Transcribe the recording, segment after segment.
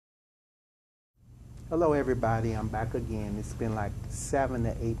Hello everybody, I'm back again. It's been like 7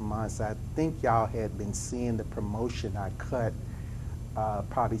 to 8 months. I think y'all had been seeing the promotion I cut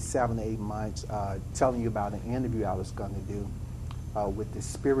probably 7 to 8 months, telling you about an interview I was going to do with the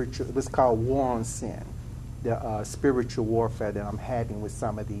spiritual, it was called War on Sin, the spiritual warfare that I'm having with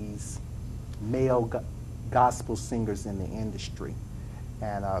some of these male gospel singers in the industry,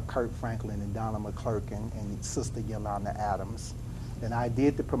 and Kirk Franklin and Donnie McClurkin and Sister Yolanda Adams. And I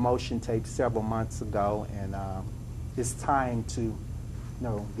did the promotion tape several months ago, and it's time to,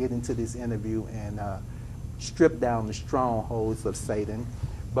 get into this interview and strip down the strongholds of Satan.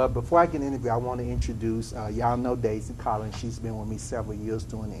 But before I get in the interview, I want to introduce, y'all know Daisy Collins. She's been with me several years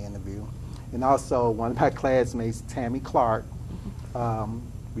doing the interview. And also one of my classmates, Tammy Clark.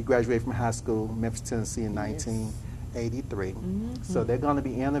 We graduated from high school, Memphis, Tennessee in 1983. Mm-hmm. So they're going to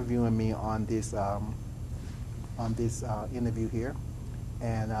be interviewing me on this interview here.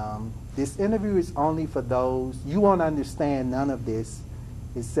 And this interview is only for those, you won't understand none of this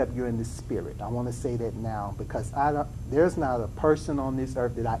except you're in the spirit. I want to say that now, because there's not a person on this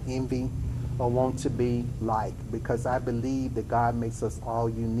earth that I envy or want to be like, because I believe that God makes us all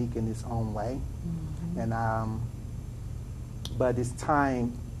unique in his own way. Mm-hmm. And but it's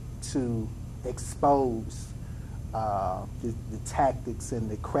time to expose the tactics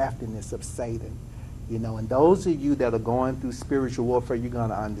and the craftiness of Satan. And those of you that are going through spiritual warfare, you're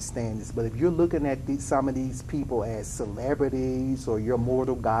going to understand this. But if you're looking at some of these people as celebrities or your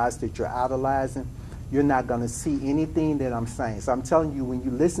mortal gods that you're idolizing, you're not going to see anything that I'm saying. So I'm telling you, when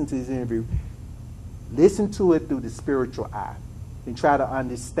you listen to this interview, listen to it through the spiritual eye and try to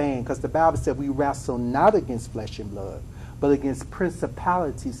understand. Because the Bible said we wrestle not against flesh and blood, but against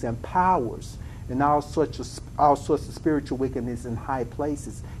principalities and powers and all sorts of spiritual wickedness in high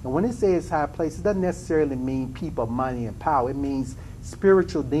places. And when it says high places, it doesn't necessarily mean people, money, and power. It means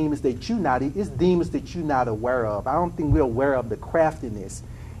spiritual demons that it's demons that you're not aware of. I don't think we're aware of the craftiness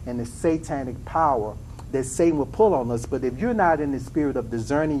and the satanic power that Satan will pull on us. But if you're not in the spirit of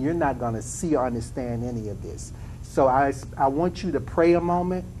discerning, you're not going to see or understand any of this. So I want you to pray a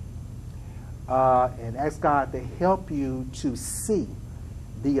moment and ask God to help you to see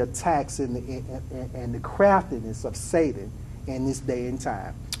the attacks and the craftiness of Satan in this day and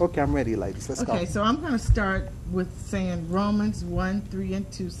time. Okay, I'm ready, ladies. Let's go. Okay, so I'm going to start with saying Romans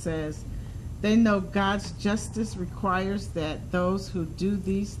 1:3-2 says, they know God's justice requires that those who do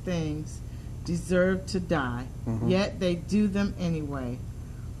these things deserve to die, yet they do them anyway.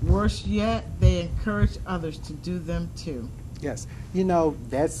 Worse yet, they encourage others to do them too. Yes.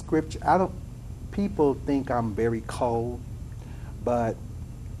 That scripture, people think I'm very cold, but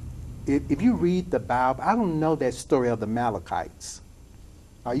if you read the Bible, I don't know that story of the Amalekites.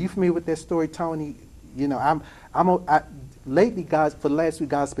 Are you familiar with that story, Tony? Lately, for the last week,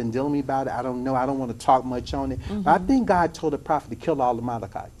 God's been dealing with me about it. I don't know. I don't want to talk much on it. But I think God told the prophet to kill all the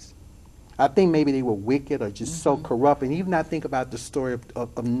Amalekites. I think maybe they were wicked or just so corrupt. And even I think about the story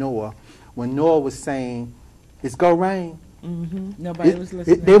of Noah, when Noah was saying, it's going to rain. Nobody was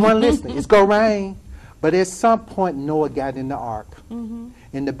listening. They weren't listening. It's going to rain. But at some point, Noah got in the ark.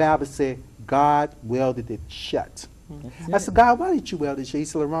 And the Bible said, God welded it shut. I said, God, why did you weld it shut? He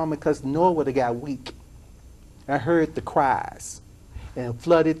said, Lerone, because Noah would have got weak. I heard the cries. And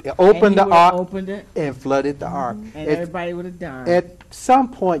opened the ark and flooded the ark. And everybody would have died. At some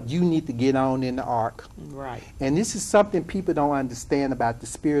point, you need to get on in the ark. Right. And this is something people don't understand about the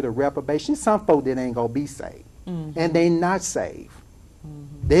spirit of reprobation. Some folk that ain't going to be saved. And they not saved.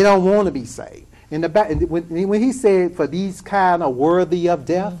 They don't want to be saved. When he said, for these kind are worthy of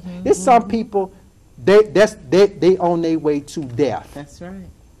death, there's some people, they on their way to death. That's right.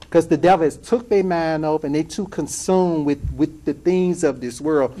 Because the devil has took their mind over and they too consumed with the things of this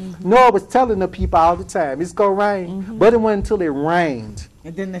world. Noah was telling the people all the time, it's going to rain. But it wasn't until it rained.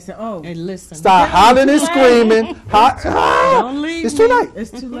 And then they said, oh, and listen. Start hollering and screaming. Don't leave it's too late.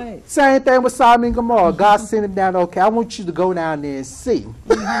 It's too late. Same thing with Sodom and Gomorrah. God sent him down, okay, I want you to go down there and see.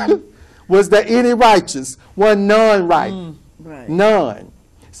 Was there any righteous? Wasn't none right. Right. None.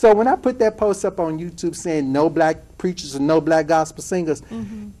 So when I put that post up on YouTube saying no black preachers and no black gospel singers,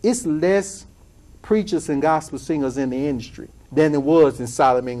 it's less preachers and gospel singers in the industry than it was in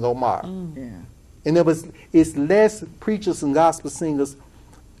Sodom and Gomorrah. Yeah. And it's less preachers and gospel singers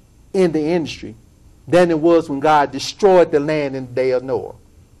in the industry than it was when God destroyed the land in the day of Noah.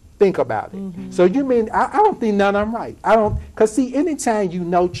 Think about it. So you mean, I don't think none of them right. I don't, because see, anytime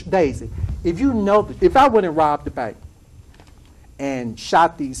Daisy, if I went and robbed the bank and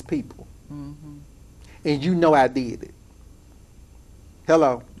shot these people, and I did it,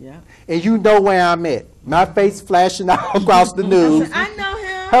 hello? Yeah. And where I'm at, my face flashing out across the news. I know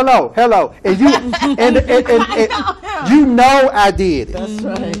him. Hello. And you and you know I did it. That's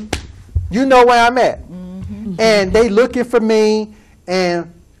right. You know where I'm at. And they looking for me,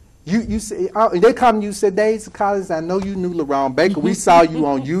 and you say, they come to you and say, Daisy Collins, I know you knew Lerone Baker. We saw you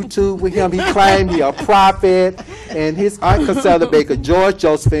on YouTube with him. He claimed he a prophet, and his aunt Cassandra Baker, George,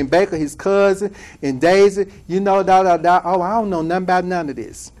 Josephine Baker, his cousin, and Daisy, you know, Oh, I don't know nothing about none of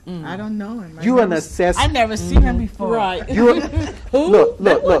this. I don't know him. You an accessory. I never seen him before. Right. You look.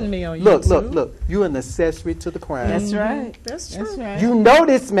 Me on Look. You an accessory to the crime. That's right. That's true. That's right. You know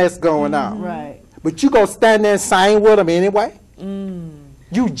this mess going on. Right. But you go stand there and sing with them anyway.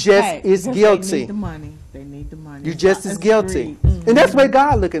 You just is guilty. They need the money. They need the money. You just as guilty. Greed. And that's where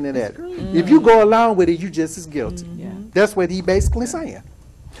God looking at it. If you go along with it, you just as guilty. Yeah. That's what he basically saying.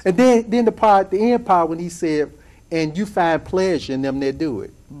 And then the end part when he said, and you find pleasure in them that do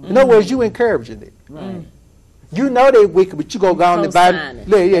it. In other words, you encouraging it. Right. You know they wicked, but you go and invite them.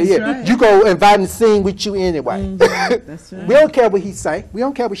 Yeah. right. You go invite them to sing with you anyway. That's right. We don't care what he say. We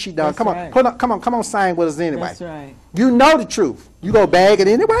don't care what she done. That's Come on, right. come on, sing with us anyway. That's right. You know the truth. You go bag it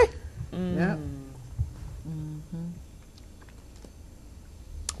anyway. Yep.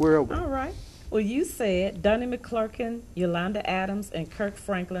 Where are we? All right. Well, you said Donnie McClurkin, Yolanda Adams, and Kirk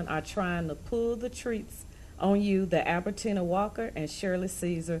Franklin are trying to pull the treats on you that Albertina Walker and Shirley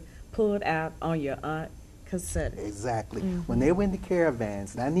Caesar pulled out on your aunt Cassette. Exactly. When they went to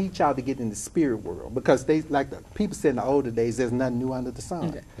Caravans, and I need y'all to get in the spirit world, because they, like the people said in the older days, there's nothing new under the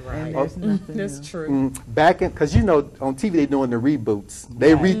sun. Right. There's nothing That's new. true. Back in, because you know on TV they doing the reboots.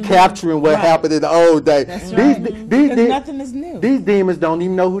 They recapturing what happened in the old days. That's right. Because nothing is new. These demons don't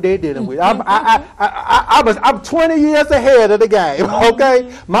even know who they're dealing with. I'm 20 years ahead of the game. Okay,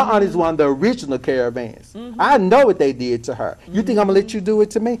 my aunt is one of the original Caravans. I know what they did to her. You think I'm gonna let you do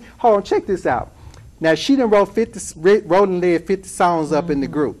it to me? Hold on, check this out. Now she done wrote and led 50 songs up in the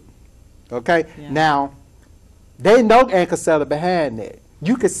group. Okay, now they know Aunt Cassetta behind that.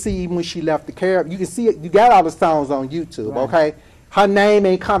 You can see when she left the Caravan. You can see it. You got all the songs on YouTube. Okay, her name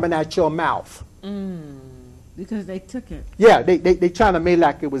ain't coming out your mouth. Because they took it. Yeah, they trying to make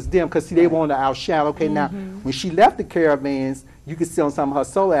like it was them, because see, they want to outshine. Okay, now, when she left the Caravans, you can see on some of her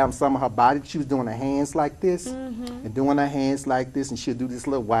solo albums, some of her body, she was doing her hands like this, and doing her hands like this, and she'll do this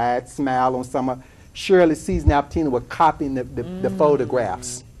little wide smile on some of Shirley Caesar and Albertina were copying the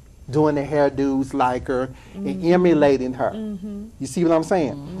photographs, doing the hairdos like her, and emulating her. You see what I'm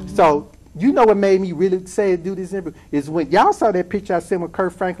saying? So, you know what made me really say do this interview is when y'all saw that picture I sent what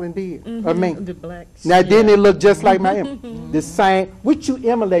Kirk Franklin did of me. The black. Now didn't it look just like my image? The same. What you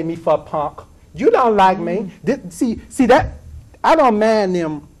emulate me for, punk? You don't like me. See that? I don't mind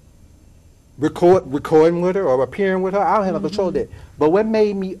them recording with her or appearing with her. I don't have no control of that. But what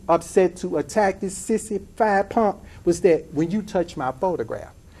made me upset to attack this sissified punk was that when you touch my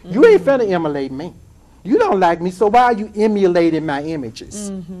photograph, you ain't finna emulate me. You don't like me, so why are you emulating my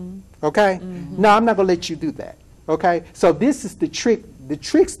images? Okay? No, I'm not going to let you do that. Okay? So this is the trick. The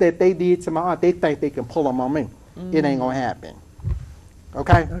tricks that they did to my aunt, they think they can pull them on me. It ain't going to happen.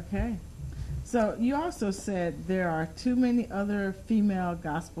 Okay? Okay. So you also said there are too many other female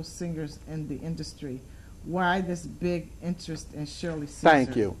gospel singers in the industry. Why this big interest in Shirley Caesar?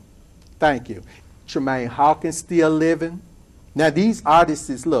 Thank you. Thank you. Tremaine Hawkins still living. Now these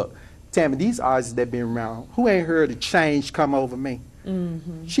artists, look, Tammy, these artists that been around, who ain't heard a change come over me?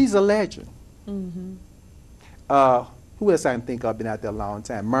 She's a legend. Who else I can think of been out there a long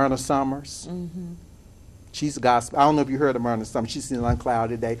time? Myrna Summers. She's a gospel. I don't know if you heard of Myrna Summers. She's in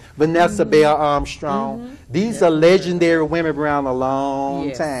Unclouded Day. Vanessa Bell Armstrong. These are legendary women around a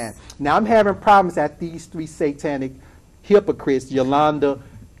long time. Now I'm having problems at these three satanic hypocrites, Yolanda,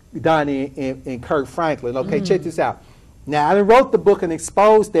 Donnie, and Kirk Franklin. Okay, check this out. Now I wrote the book and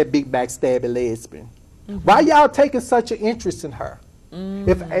exposed that big backstabbing lesbian. Why y'all taking such an interest in her?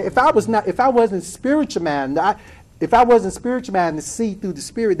 If I wasn't spiritual man, if I wasn't spiritual man to see through the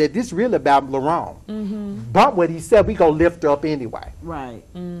spirit that this really about Lerone, but what he said, we gonna lift her up anyway. Right.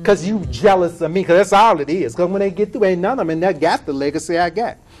 Because you jealous of me, because that's all it is. Because when they get through, ain't none of them, and that got the legacy I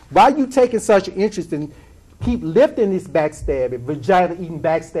got. Why you taking such an interest in keep lifting this backstabbing, vagina-eating,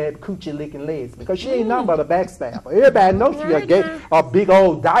 backstab, coochie-licking lesbian? Because she ain't nothing but a backstabber. Everybody knows she a gay, a big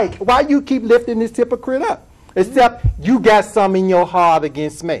old dyke. Why you keep lifting this hypocrite up? Except you got some in your heart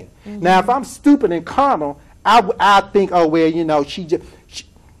against me. Now, if I'm stupid and carnal, I think, oh, well, you know, she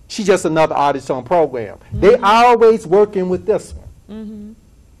just another artist on program. They always working with this one.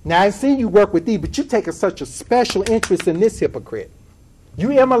 Now, I've seen you work with these, but you taking such a special interest in this hypocrite.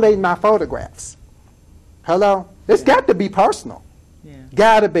 You emulating my photographs. Hello? It's got to be personal.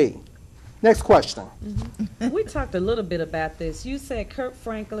 Gotta be. Next question. We talked a little bit about this. You said Kirk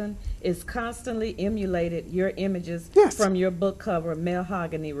Franklin is constantly emulated your images Yes. from your book cover,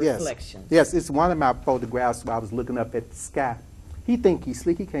 Malehogany Reflections. Yes, it's one of my photographs where I was looking up at the sky. He think he's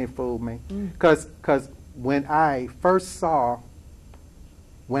slick. He can't fool me. Because when I saw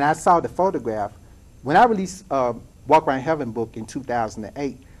the photograph, when I released Walk Around Heaven book in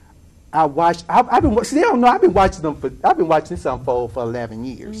 2008, I've been watching this unfold for 11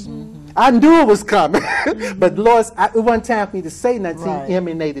 years. I knew it was coming, but Lord, it wasn't time for me to say nothing until he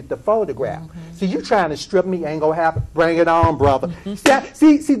emanated the photograph. See, you trying to strip me, ain't gonna happen. Bring it on, brother.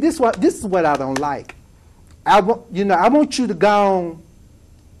 See, this is what I don't like. I want you to go on.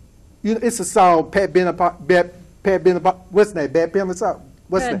 It's a song, Pat Benatar, what's his name? Pat Benatar?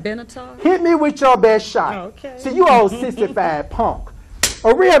 What's Pat that? Benatar? Hit me with your best shot. Oh, okay. See, you old 65 punk.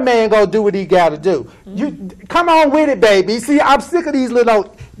 A real man gonna do what he gotta do. You come on with it, baby. See, I'm sick of these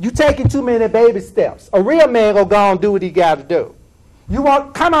little. You taking too many baby steps. A real man gonna go and do what he gotta do. You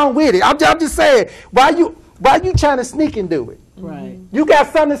want? Come on with it. I'm just saying. Why you trying to sneak and do it? Right. You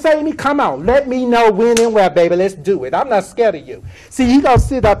got something to say to me? Come on. Let me know when and where, baby. Let's do it. I'm not scared of you. See, he gonna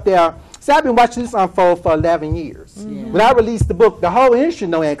sit up there. See, I've been watching this unfold for 11 years. When I released the book, the whole industry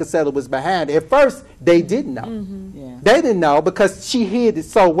knew Ann Casella was behind it. At first, they didn't know. They didn't know because she hid it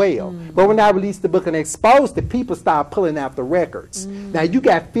so well. But when I released the book and exposed it, people started pulling out the records. Now, you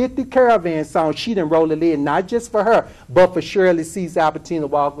got 50 Caravan songs she done rolled it in, not just for her, but for Shirley, Caesar, Albertina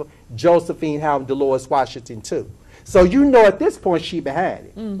Walker, Josephine, Howard, Dolores Washington, too. So you know at this point she behind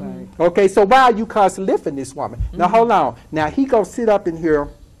it. Right. Okay, so why are you constantly lifting this woman? Now, hold on. Now, he gonna sit up in here.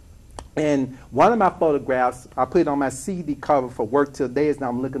 And one of my photographs, I put it on my CD cover for Work Till Days, and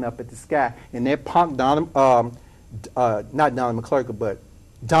I'm looking up at the sky. And that punk, not Donnie McClurkin, but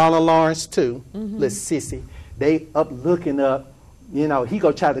Donna Lawrence, too, little sissy, they up looking up. He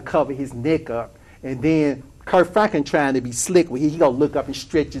gonna try to cover his neck up. And then Kirk Franklin trying to be slick with he gonna look up and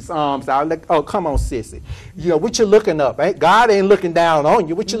stretch his arms out. Like, oh, come on, sissy. What you looking up? God ain't looking down on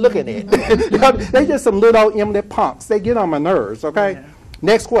you. What you looking at? They just some little old eminent punks. They get on my nerves, okay? Yeah.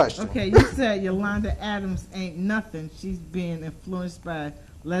 Next question. Okay, you said Yolanda Adams ain't nothing. She's being influenced by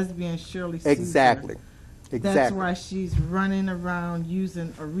lesbian Shirley Caesar. Exactly. That's why she's running around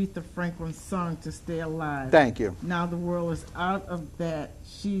using Aretha Franklin's song to stay alive. Thank you. Now the world is out of that.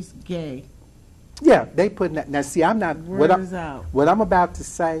 She's gay. Yeah, they putting that. Now, see, I'm not. Word is out. What I'm about to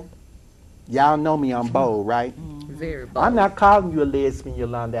say, y'all know me, I'm bold, right? Very bold. I'm not calling you a lesbian,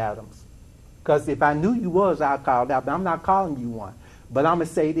 Yolanda Adams. Because if I knew you was, I'd call it out. But I'm not calling you one. But I'm going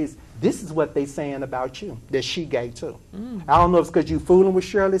to say this. This is what they saying about you, that she gay too. I don't know if it's because you fooling with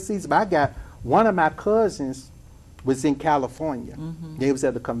Shirley Caesar, but I got one of my cousins was in California. They was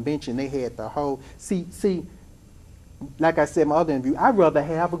at a convention. They had the whole, see, like I said in my other interview, I'd rather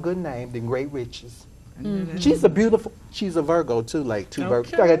have a good name than great riches. She's she's a Virgo too, like two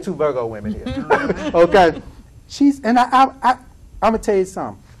Virgo. I got two Virgo women here. Okay. I'm going to tell you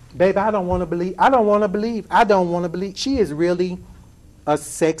something. Baby, I don't want to believe. She is really a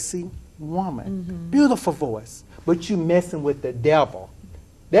sexy woman. Beautiful voice. But you messing with the devil.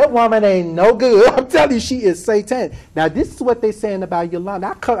 That woman ain't no good. I'm telling you, she is satanic. Now, this is what they saying about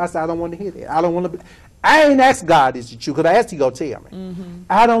Yolanda. I said, I don't want to hear that. I don't want to. I ain't asked God, is it true? Because I asked, he go tell me.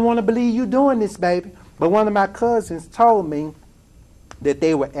 I don't want to believe you doing this, baby. But one of my cousins told me that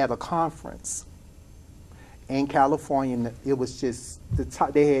they were at a conference in California, and it was just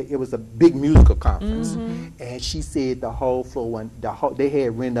it was a big musical conference, and she said the whole floor, they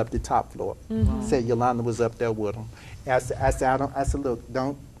had rented up the top floor. Said Yolanda was up there with them. I said, look,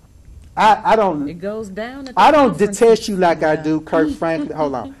 don't. I don't. It goes down. At the I don't detest you like I do Kirk Franklin.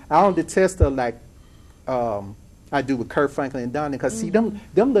 Hold on, I don't detest her like I do with Kirk Franklin and Donnie. Because see, them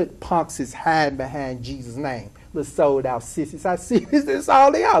little punks is hiding behind Jesus' name. Little sold out sissies. I see this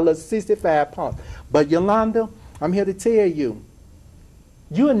all they are, little 65 punks. But Yolanda, I'm here to tell you,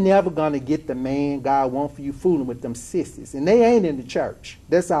 you're never gonna get the man God wants for you fooling with them sissies, and they ain't in the church.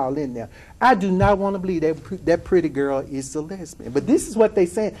 That's all in there. I do not want to believe that pretty girl is a lesbian. But this is what they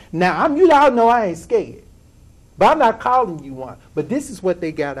saying. Now you all know I ain't scared, but I'm not calling you one. But this is what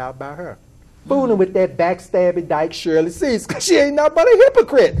they got out by her. Fooling with that backstabbing dyke Shirley Caesar, because she ain't nothing but a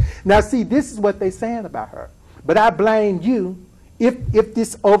hypocrite. Now see, this is what they saying about her. But I blame you if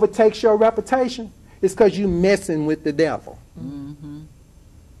this overtakes your reputation. It's because you messing with the devil.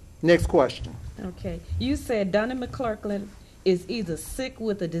 Next question. Okay. You said Donnie McClurkin is either sick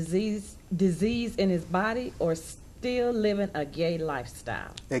with a disease in his body or still living a gay lifestyle.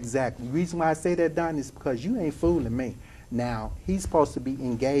 Exactly. The reason why I say that, Donnie, is because you ain't fooling me. Now, he's supposed to be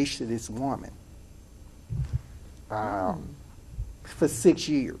engaged to this woman for 6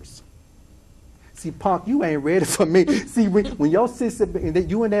 years. See, punk, you ain't ready for me. See, when your sister,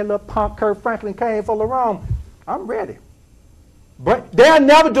 you and that little punk Kirk Franklin came for Lerone, I'm ready. But they'll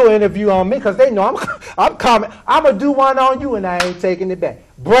never do an interview on me because they know I'm coming. I'm going to do one on you and I ain't taking it back.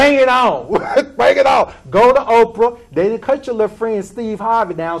 Bring it on. Bring it on. Go to Oprah. They didn't cut your little friend Steve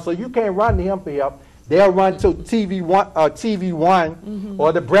Harvey down, so you can't run to him for help. They'll run to TV One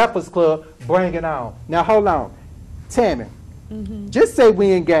or the Breakfast Club. Bring it on. Now, hold on. Tammy, just say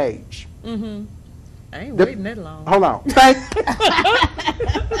we engage. I ain't waiting that long. Hold on. Thank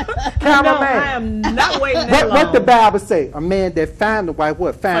No, I am not waiting that long. What the Bible say? A man that find a wife,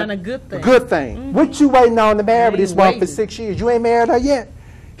 what? Find a good thing. A good thing. What you waiting on to marry this one for 6 years? You ain't married her yet?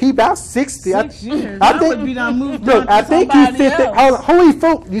 He about 60. 6 years. I think, would be done moved look, on I to think he's somebody 50. else. Hold on. Who he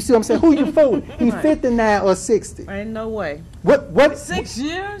fooling? You see what I'm saying? Who you fooling? He's 59 or 60. Ain't no way. What? 6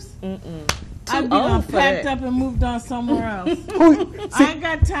 years? Too I'd be old done for packed that. up and moved on somewhere else. See, I ain't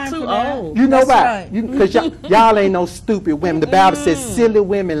got time Too for that. old. you know That's why? right. Because y'all ain't no stupid women. The Bible says silly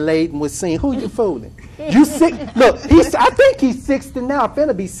women laden with sin. Who you fooling? You sick? Look, I think he's 60 now.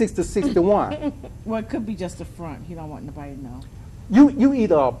 Finna be 60, 61. Well, it could be just a front. He don't want nobody to know. You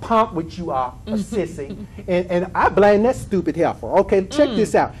either a punk, which you are, a sissy, and I blame that stupid heifer. Okay, check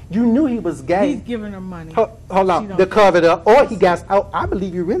this out. You knew he was gay. He's giving her money. Hold She on, don't to cover it up. Or he got, I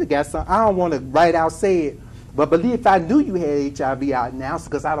believe you really got something. I don't want to right out say it, but believe if I knew you had HIV out now,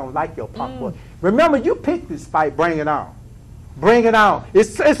 because I don't like your punk boy. Remember, you picked this fight, bring it on. Bring it on.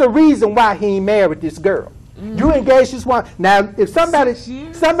 It's a reason why he ain't married this girl. You engaged this one. Now, if somebody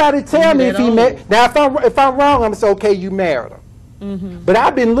tell me if he married, now if I'm wrong, I'm saying, okay, you married her. But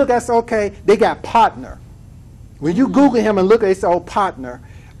I've been looking, I said, okay, they got partner. When you Google him and look at it, it's old partner.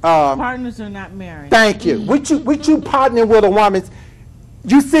 Partners are not married. Thank you. What you partnering with a woman,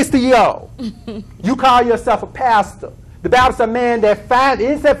 you 60-year-old. You call yourself a pastor. The Bible says a man that find,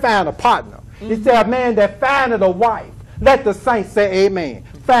 it said find a partner. It said a man that findeth a wife. Let the saints say amen.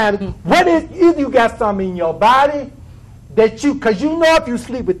 Find, what is, if you got something in your body that you, because you know if you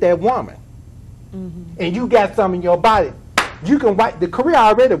sleep with that woman and you got something in your body, you can wipe, the career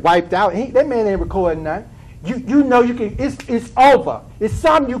already wiped out. That man ain't recording nothing. You know you can, it's over. It's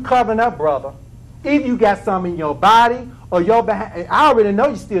something you covering up, brother. If you got something in your body or your behind, I already know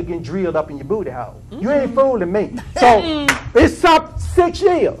you still getting drilled up in your booty hole. You ain't fooling me. So it's 6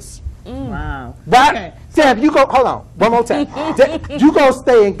 years. Wow. Right? Okay. Sam, you go, hold on, one more time. You gonna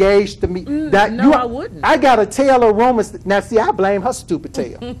stay engaged to me. No, I wouldn't. I got a tale of rumors. Now, see, I blame her stupid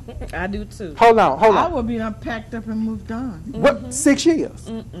tale. I do too. Hold on. I would be done packed up and moved on. What, 6 years?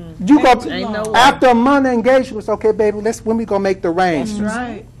 You go, Ain't no way. after a month of engagement, okay, baby, when we gonna make the That's arrangements?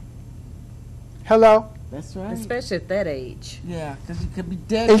 right. Hello? That's right. Especially at that age. Yeah, because you could be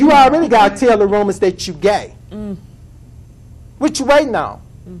dead. And you tomorrow. already got a tale of rumors that you gay. What you waiting on?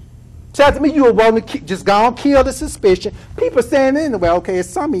 Tell me you were willing to just go and kill the suspicion. People saying anyway, okay, it's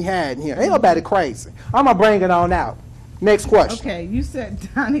something he had in here. Ain't nobody crazy. I'm going to bring it on out. Next question. Okay, you said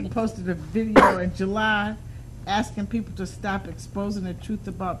Donnie posted a video in July asking people to stop exposing the truth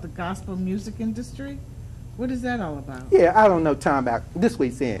about the gospel music industry. What is that all about? Yeah, I don't know time about this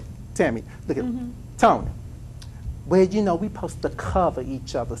week's in. Tammy, look at Tony. Well, you know, we supposed to cover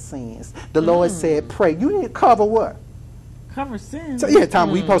each other's sins. The Lord said, pray. You need to cover what? Cover sin. So yeah,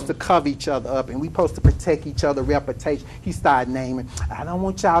 Tom, we supposed to cover each other up and we supposed to protect each other's reputation. He started naming, I don't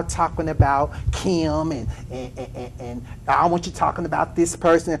want y'all talking about Kim and I don't want you talking about this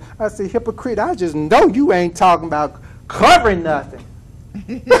person. I said, hypocrite, I just know you ain't talking about covering nothing.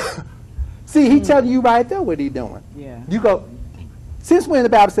 See, he telling you right there what he doing. Yeah. You go, since when the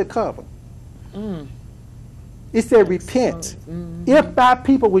Bible said cover? It said repent. If thy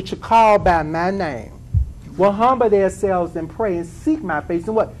people which are called by my name will humble themselves and pray and seek my face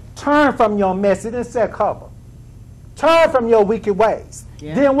and what? Turn from your mess. It didn't say cover. Turn from your wicked ways.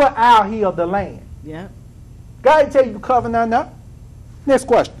 Yeah. Then what? I'll heal the land. Yeah. God didn't tell you to cover nothing up. Next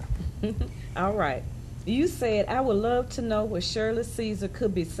question. All right. You said, I would love to know what Shirley Caesar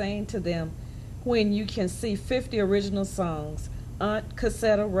could be saying to them when you can see 50 original songs, Aunt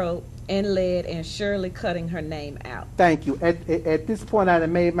Cassetta wrote and led, and Shirley cutting her name out. Thank you. At this point, I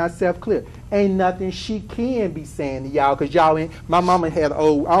done made myself clear. Ain't nothing she can be saying to y'all, because y'all ain't, my mama had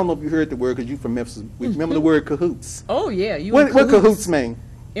old, I don't know if you heard the word, because you from Memphis. Remember the word cahoots? Oh, yeah. You What cahoots mean?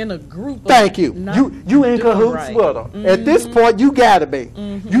 in a group. Thank you. You in doing cahoots right. with her. At this point, you gotta be.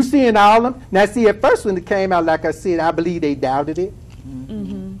 You seeing all of them. Now, see, at first when it came out, like I said, I believe they doubted it.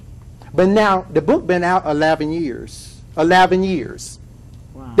 But now, the book been out 11 years. 11 years.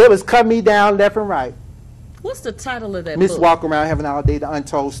 Wow. They was cutting me down left and right. What's the title of that Miss book? Walk Around Heaven All Day, The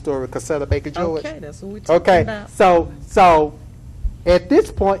Untold Story, Cassetta Baker George. Okay, that's what we're talking Okay, about. so at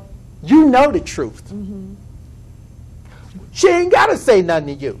this point, You know the truth. She ain't got to say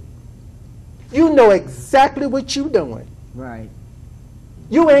nothing to you. You know exactly what you're doing. Right.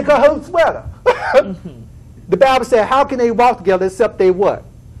 You ain't cahoots with her. The Bible said, how can they walk together except they what?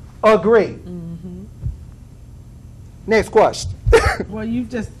 Agree. Next question. Well, you've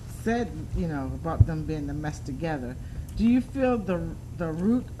just said, you know, about them being the mess together. Do you feel the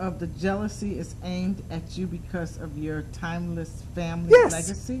root of the jealousy is aimed at you because of your timeless family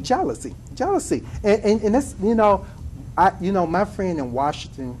legacy? Jealousy. And that's, you know, my friend in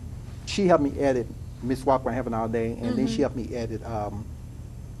Washington, she helped me edit Miss Walk Around Heaven All Day, and then she helped me edit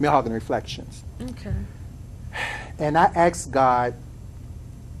Malehogany Reflections. Okay. And I asked God,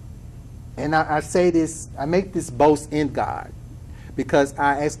 and I say this, I make this boast in God, because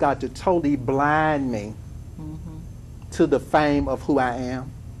I asked God to totally blind me to the fame of who I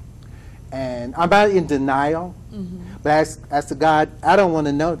am. And I'm not in denial, but I asked God, I don't want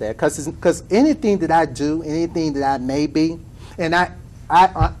to know that, because anything that I do, anything that I may be, and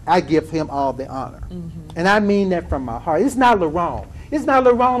I give him all the honor. And I mean that from my heart. It's not Lerone. It's not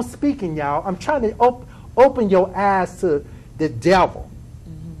Lerone speaking, y'all. I'm trying to open your eyes to the devil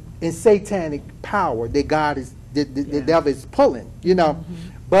and satanic power that God is, the devil is pulling, you know.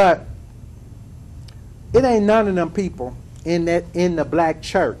 But it ain't none of them people in the black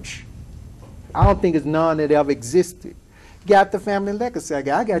church. I don't think it's none that ever existed. Got the family legacy.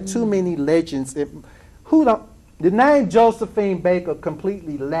 I got too many legends. The name Josephine Baker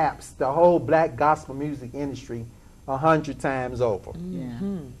completely lapsed the whole black gospel music industry 100 times over.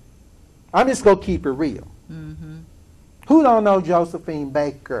 I'm just gonna keep it real. Who don't know Josephine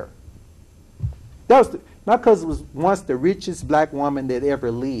Baker? My cousin was once the richest black woman that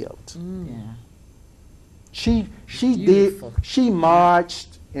ever lived. She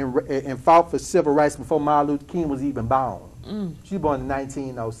marched and fought for civil rights before Martin Luther King was even born. She was born in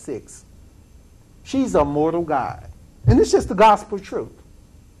 1906. She's a mortal God. And it's just the gospel truth.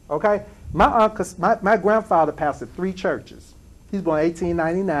 Okay? My grandfather pastored 3 churches. He was born in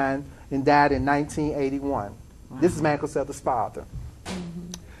 1899 and died in 1981. Wow. This is my Aunt Casetta's father.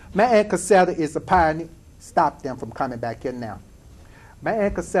 My Aunt Casetta is a pioneer. Stop them from coming back here now. My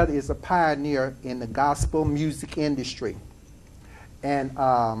Aunt Casetta is a pioneer in the gospel music industry. And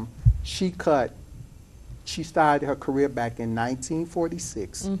she started her career back in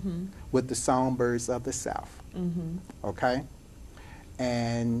 1946 with the Songbirds of the South. Okay?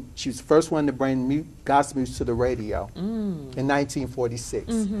 And she was the first one to bring gospel music to the radio in 1946.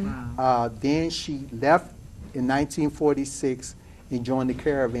 Then she left in 1946 and joined the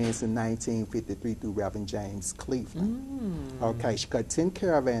Caravans in 1953 through Reverend James Cleveland. Okay, she cut 10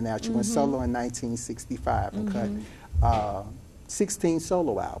 Caravan out. She went solo in 1965 and cut 16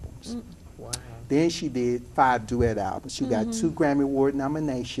 solo albums. Wow. Then she did 5 duet albums. She got 2 Grammy Award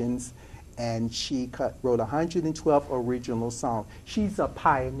nominations, and she wrote 112 original songs. She's a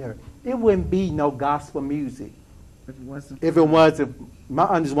pioneer. It wouldn't be no gospel music if it wasn't. My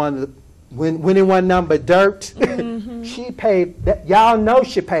aunt is one of the, when it wasn't nothing but dirt, she paved that. Y'all know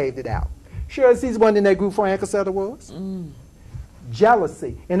she paved it out. Shirley Caesar wasn't in that group for Aunt Casetta was.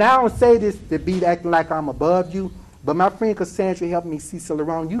 Jealousy. And I don't say this to be acting like I'm above you, but my friend Cassandra helped me see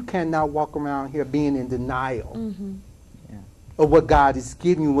Lerone. You cannot walk around here being in denial of what God is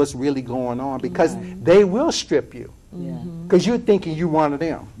giving you, what's really going on, because they will strip you. Because you're thinking you one of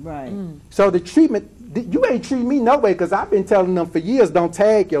them. Right. So the treatment, you ain't treating me no way, because I've been telling them for years, don't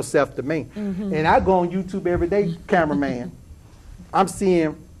tag yourself to me. And I go on YouTube every day, cameraman. I'm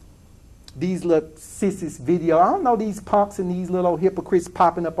seeing these little sissies video. I don't know, these punks and these little hypocrites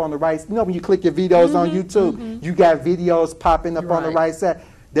popping up on the right. You know when you click your videos on YouTube, you got videos popping up on the right side.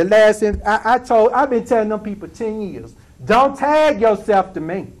 The last thing I've been telling them people 10 years, don't tag yourself to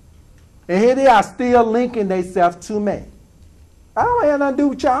me. And here they are still linking themselves to me. I don't have nothing to do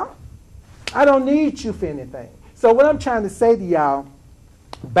with y'all. I don't need you for anything. So what I'm trying to say to y'all,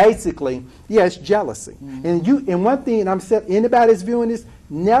 basically, it's jealousy. And one thing, and I'm saying, anybody that's viewing this,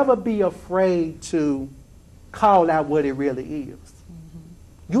 never be afraid to call out what it really is.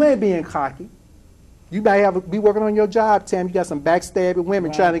 You ain't being cocky. You might be working on your job, Tam. You got some backstabbing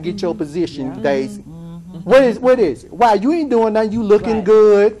women trying to get your position, Daisy. What is it? Why? You ain't doing nothing. You looking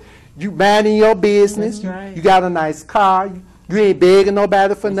good. You minding your business. You got a nice car. You ain't begging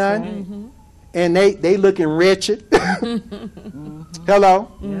nobody for nothing. And they looking wretched. Hello?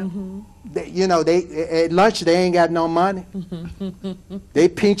 They, at lunch they ain't got no money. They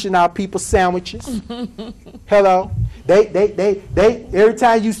pinching out people's sandwiches. Hello? They every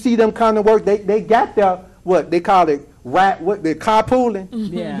time you see them come to work, they got their, what they call it, they're carpooling.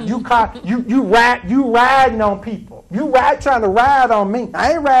 You riding on people. You trying to ride on me.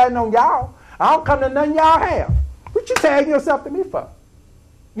 I ain't riding on y'all. I don't come to nothing y'all have. What you tag yourself to me for?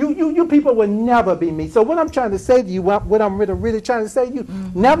 You people will never be me. So what I'm trying to say to you, what I'm really trying to say to you,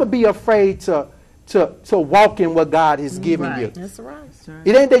 never be afraid to walk in what God has given you. That's right.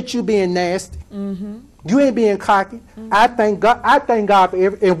 It ain't that you being nasty. You ain't being cocky. I thank God for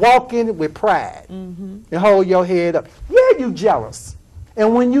and walk in it with pride and hold your head up. Yeah, you jealous.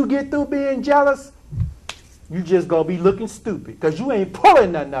 And when you get through being jealous, you just gonna be looking stupid because you ain't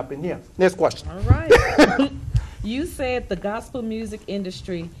pulling nothing up in here. Next question. All right. You said the gospel music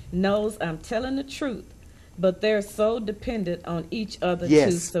industry knows I'm telling the truth, but they're so dependent on each other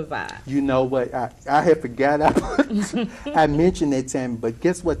to survive. You know what? I had forgot I mentioned that, Tammy, but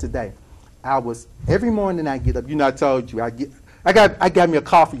guess what today? Every morning I get up, I told you, I got me a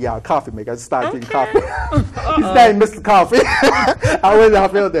coffee, y'all, a coffee maker. I just started drinking coffee. His name Mr. Coffee. I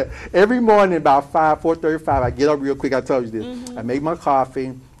feel that. Every morning about 4:35, I get up real quick. I told you this. I make my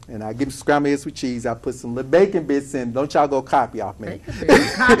coffee, and I get scrambled eggs with cheese. I put some little bacon bits in. Don't y'all go copy off me.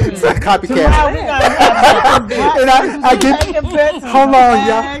 It's a copycat. And I get, hold on,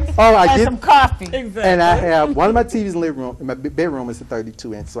 y'all. Oh, I get some coffee. Exactly. And I have one of my TVs in the living room. My bedroom is a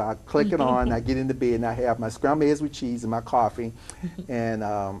 32-inch, so I click it on. I get in the bed, and I have my scrambled eggs with cheese and my coffee. And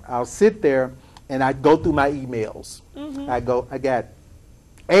I'll sit there, and I go through my emails. I got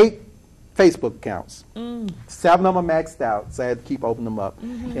 8 Facebook accounts. 7 of them are maxed out, so I had to keep opening them up.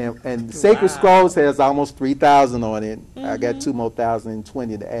 And Sacred Scrolls has almost 3,000 on it. I got 2 more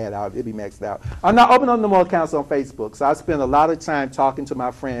 1,020 to add out. It'll be maxed out. I'm not opening up no more accounts on Facebook, so I spend a lot of time talking to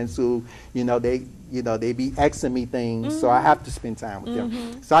my friends who, they be asking me things, so I have to spend time with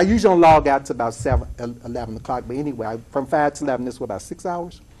them. So I usually don't log out to about 11 o'clock, but anyway, from 5 to 11, this was about 6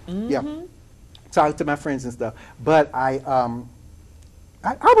 hours. Yeah, talking to my friends and stuff. But I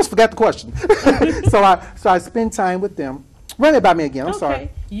almost forgot the question. so I spend time with them. Run it by me again. I'm sorry.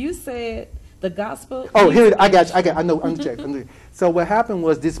 You said the gospel. Oh, here I got you. I know. I'm checking. So what happened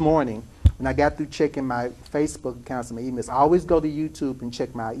was this morning when I got through checking my Facebook accounts and my emails. I always go to YouTube and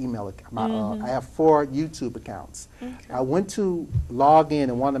check my email account. I have 4 YouTube accounts. I went to log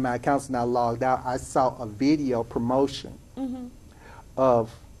in one of my accounts and I logged out. I saw a video promotion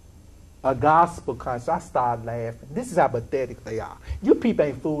of a gospel concert. I started laughing. This is how pathetic they are. You people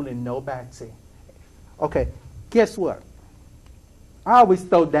ain't fooling nobody. Okay, guess what? I always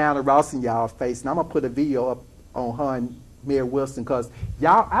throw down the Ross in y'all face, and I'm going to put a video up on her and Mary Wilson because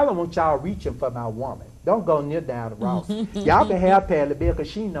I don't want y'all reaching for my woman. Don't go near down the Ross. Y'all can have Patty Bill because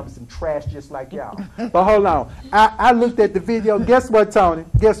she knows some trash just like y'all. But hold on. I looked at the video. Guess what, Tony?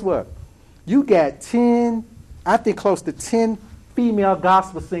 Guess what? You got 10, I think close to 10 female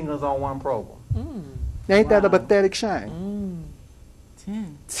gospel singers on one program. Ain't that a pathetic shame?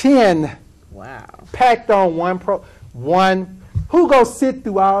 10. Wow. Packed on one. Who go sit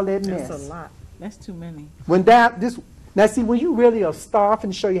through all that mess? That's a lot. That's too many. Now see, when you really are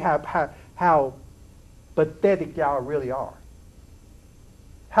starving to show you how pathetic y'all really are.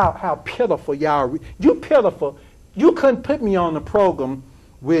 How pitiful y'all. You pitiful. You couldn't put me on the program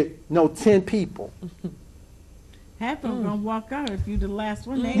with 10 people. Half of them gonna walk out if you the last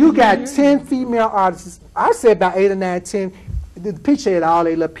one. You got 10 female artists. I said about 8 or 9, 10. The picture had all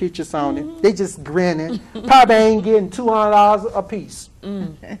their little pictures on it. They just grinning. Probably ain't getting $200 a piece.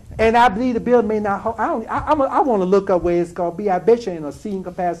 And I believe the bill may not hold. I want to look up where it's gonna be. I bet you ain't a seating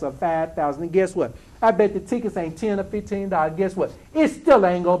capacity of 5,000. And guess what? I bet the tickets ain't $10 or $15. Guess what? It still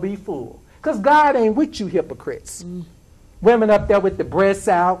ain't gonna be full. Cause God ain't with you hypocrites. Women up there with the breasts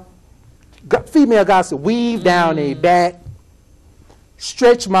out. Female gospel weave down their back,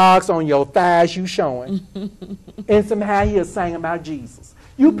 stretch marks on your thighs you showing, and somehow he'll sing about Jesus.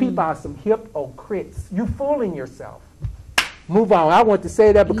 You people are some hypocrites. You fooling yourself. Move on. I want to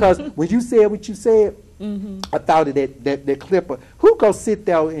say that because when you said what you said, I thought of that clip of who go sit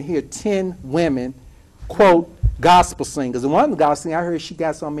there and hear 10 women quote gospel singers. And one of the gospel singers, I heard she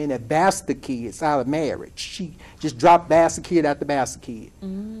got some in that bastard kids out of marriage. She just dropped bastard kid after bastard kid.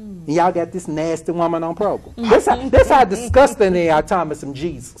 And y'all got this nasty woman on program. That's how disgusting they are talking about some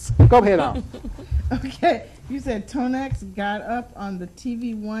Jesus. Go ahead on. Okay. You said Tonex got up on the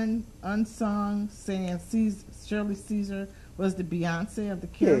TV One unsung saying Shirley Caesar was the Beyonce of the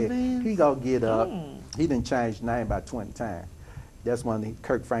Caravans. Yeah, he gonna get up. He didn't change his name about 20 times. That's one of the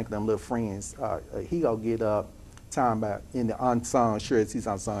Kirk Franklin little friends. He gonna get up talking about in the unsung, Shirley Caesar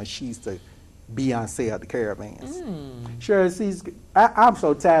unsung, she's the Beyonce of the Caravans. Shirley Caesar, I'm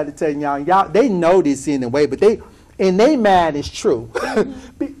so tired of telling y'all, they know this anyway, but And they mind is true.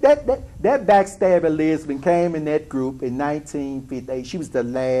 that backstabbing lesbian came in that group in 1958. She was the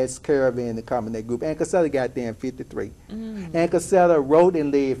last caravan to come in that group. Ann Casella got there in 53. Ann Casella wrote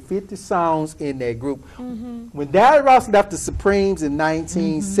and led 50 songs in that group. When Diana Ross left the Supremes in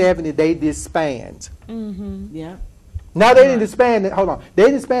 1970, they disbanded. Yeah. Now they didn't disband it. Hold on.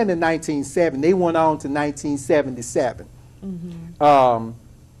 They disbanded in 1970. They went on to 1977.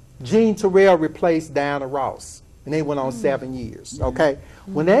 Jean Terrell replaced Diana Ross, and they went on 7 years. Okay.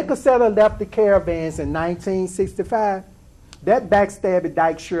 When Ann Casella left the Caravans in 1965, that backstabbing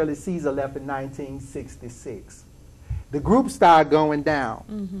dyke Shirley Caesar left in 1966. The group started going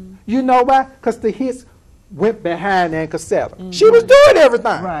down. You know why? Because the hits went behind Ann Casella. She was doing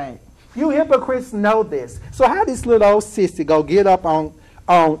everything. Right. You hypocrites know this. So how this little old sissy go get up on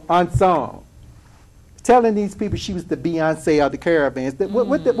song, telling these people she was the Beyonce of the Caravans?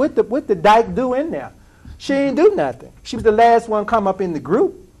 What the dyke do in there? She ain't do nothing. She was the last one come up in the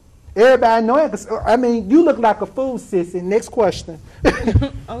group. Everybody know it. I mean, you look like a fool, sissy. Next question.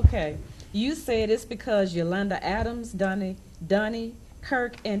 Okay. You said it's because Yolanda Adams, Donnie,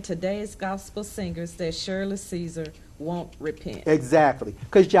 Kirk, and today's gospel singers that Shirley Caesar won't repent. Exactly.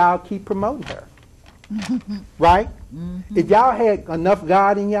 Because y'all keep promoting her. Right? If y'all had enough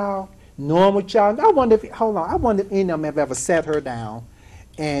God in y'all, knowing what y'all, I wonder if, hold on, I wonder if any of them have ever sat her down.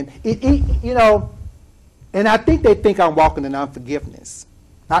 And, you know, and I think they think I'm walking in unforgiveness.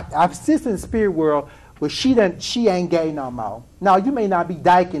 I've seen in the spirit world where she ain't gay no more. Now, you may not be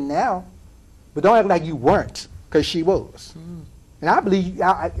dyking now, but don't act like you weren't, because she was. And I believe,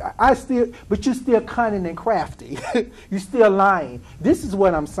 I still, but you're still cunning and crafty. You're still lying. This is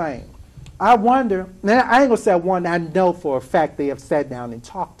what I'm saying. I wonder, and I ain't going to say I wonder, I know for a fact they have sat down and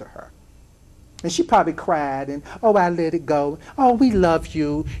talked to her. And she probably cried and, oh, I let it go. Oh, we love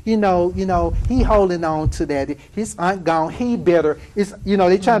you. You know, he holding on to that. His aunt gone, he better. It's, you know,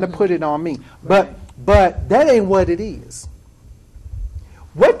 they trying to put it on me. But that ain't what it is.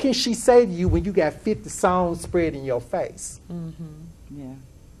 What can she say to you when you got 50 songs spread in your face? Yeah.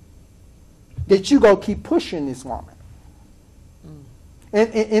 That you go keep pushing this woman.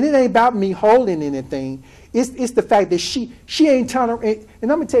 And it ain't about me holding anything. It's the fact that she ain't turning.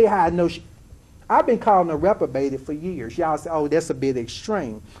 And I'm going to tell you how I know I've been calling her reprobated for years. Y'all say, oh, that's a bit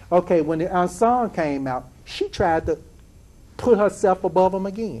extreme. Okay, when the song came out, she tried to put herself above them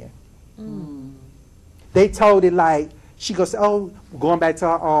again. They told it like, she goes, oh, going back to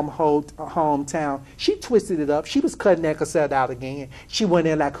her hometown. She twisted it up. She was cutting Ann Casella out again. She went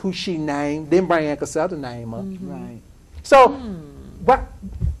in like who she named, then bring Ann Casella's name up. Right. So,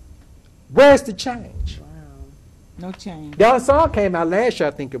 where's the change? Wow. No change. The other song came out last year,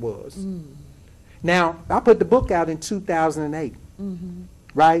 I think it was. Now, I put the book out in 2008,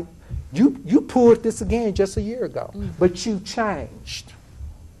 right? You pulled this again just a year ago, but you changed.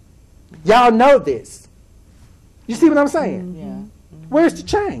 Y'all know this. You see what I'm saying? Yeah. Where's the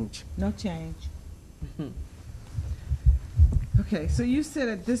change? No change. Okay, so you said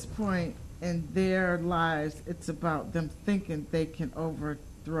at this point in their lives, it's about them thinking they can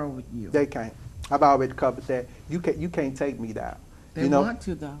overthrow you. They can't. I've already covered that. You can't take me down. They want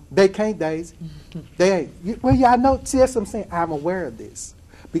to, though. They can't, Daisy. They ain't. Well, yeah, I know. See, that's what I'm saying. I'm aware of this.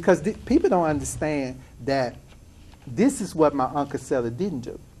 Because people don't understand that this is what my Uncle Sella didn't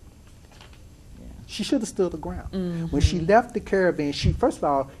do. She should have stood the ground. When she left the Caravan, first of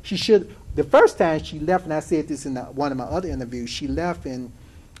all, she should, the first time she left, and I said this in one of my other interviews, she left in,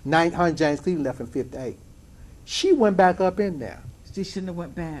 James Cleveland left in 58. She went back up in there. She shouldn't have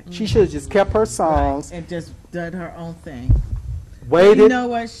went back. She should have just kept her songs. Right, and just done her own thing. Waited. You know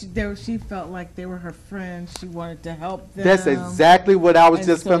what? She felt like they were her friends. She wanted to help them. That's exactly what I was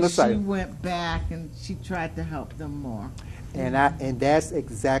just going to say. She went back and she tried to help them more. And that's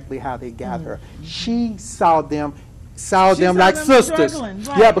exactly how they got her. She saw them like sisters. Right.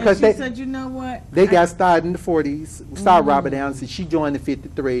 Yeah, because she said, you know what? They got started in the 40s. Started Robert Downs. She joined in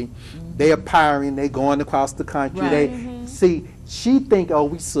 53. They are piring. They going across the country. They see. She think, oh,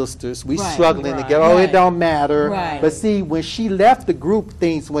 we sisters. We struggling together. Oh, it don't matter. Right. But see, when she left the group,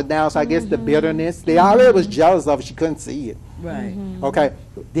 things went down. So I guess the bitterness. They already was jealous of her. She couldn't see it. Right. Okay.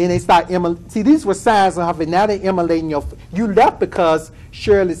 Then they start see, these were signs of her. Now they're emulating you left because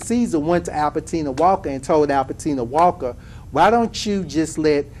Shirley Caesar went to Albertina Walker and told Albertina Walker, why don't you just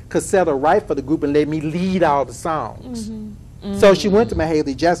let Casella write for the group and let me lead all the songs? So she went to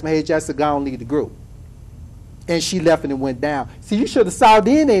Mahalia Jackson. Mahalia Jackson go and lead the group. And she left and it went down. See, you should have saw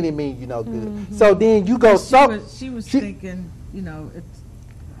then they didn't mean you no good. So then you go She was thinking, you know,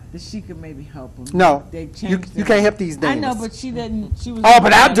 that she could maybe help them. No, they you changed can't help these I demons. know, but she didn't. She was. Oh,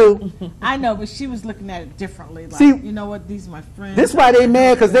 but I do. I know, but she was looking at it differently. Like, See, you know what? These are my friends. This why they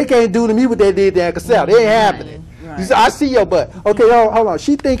mad, because they can't do to me what they did to Uncle Sal. They ain't happening. Right. You say, I see your butt. Okay, hold on.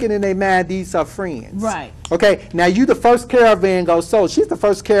 She thinking in their mind these are friends. Right. Okay, now you the first caravan goes sold. She's the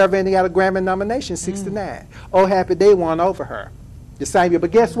first caravan that got a Grammy nomination, 69. Oh, happy day won over her. The same year. But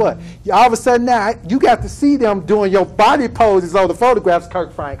guess what? All of a sudden now, you got to see them doing your body poses on the photographs,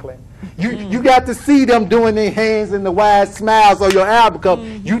 Kirk Franklin. You got to see them doing their hands and the wide smiles on your album cover.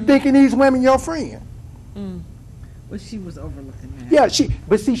 You thinking these women your friend. Well, she was overlooking that. Yeah,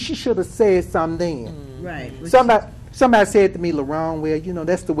 but see, she should have said something then. Right. Somebody said to me, Lerone, well, you know,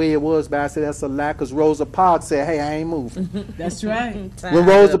 that's the way it was, but I said, that's a lie, because Rosa Parks said, hey, I ain't moving. That's right. When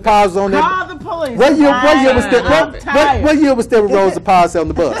Rosa Parks was on there. Call the police. What year was there with Rosa Parks on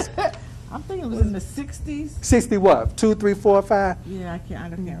the bus? I'm thinking it was in the 60s. 60 what? 2, 3, 4, 5? Yeah, I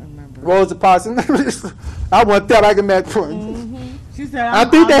can't remember. Rosa Parks. I want that. I can make She said, I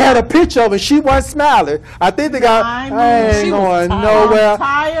think they had a picture of her. She wasn't smiling. I think they got, I ain't going nowhere. I'm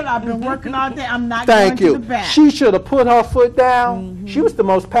tired. I've been working all day. I'm not Thank going you. to the back. She should have put her foot down. She was the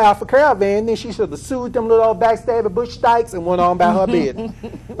most powerful caravan. Then she should have sued them little old backstabber Bush Dykes and went on by her business.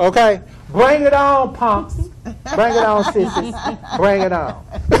 Okay? Bring it on, punks. Bring it on, sissies. Bring it on.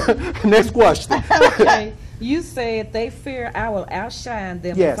 Next question. Okay. You said they fear I will outshine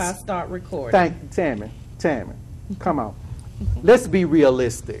them Yes. if I start recording. Thank you, Tammy. Come on. Let's be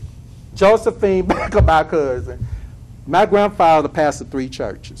realistic. Josephine, back up my cousin. My grandfather pastored 3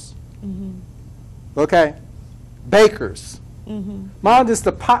 churches. Okay? Bakers. Mom is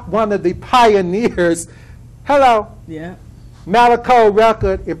one of the pioneers. Hello. Yeah. Malachi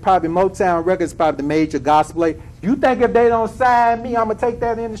record and probably Motown Records, probably the major gospel. You think if they don't sign me, I'm going to take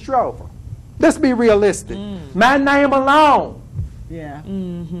that in the stroke? Let's be realistic. My name alone. Yeah.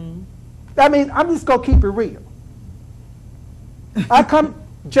 I mean, I'm just going to keep it real. I come,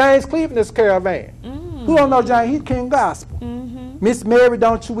 James Cleveland is Caravan. Who don't know James? He's King Gospel. Miss Mary,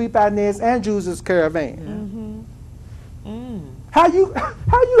 Don't You Weep, Inez Andrews is Caravan. How you,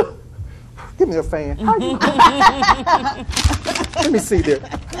 give me a fan. How you, let me see this.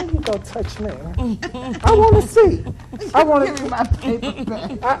 How you gonna touch me? I want to see. I want to. Give me my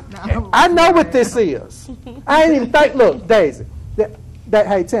paper back. I know what this is. I ain't even think. Look, Daisy.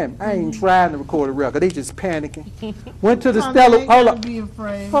 Hey Tim, I ain't even trying to record a record. They just panicking. Went to the Stella. Hold on. Be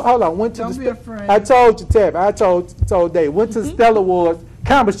afraid. Hold on. Went to Don't the. be afraid. I told you, Tim. I told Dave. Went to the Stella Awards.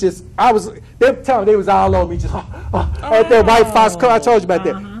 Cameras just. They were telling me they was all over me just. At that White Fox Club. I told you about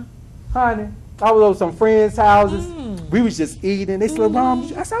that. Honey, I was over some friends' houses. We was just eating. They said, Mom,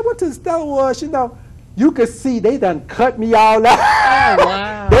 I said, I went to the Stella Awards. You know, you could see they done cut me all out. Oh,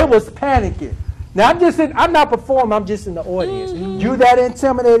 wow. They was panicking. Now I'm not performing, I'm just in the audience. You that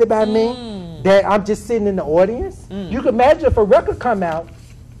intimidated by me that I'm just sitting in the audience? You can imagine if a record come out.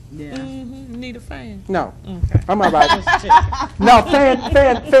 Yeah. Need a fan. No. Okay. I'm all right. No,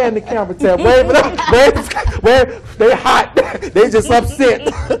 fan the camera tell. Wave it up. Wave, they hot. They just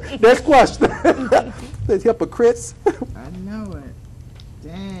upset. Next question. The hypocrites. I know it.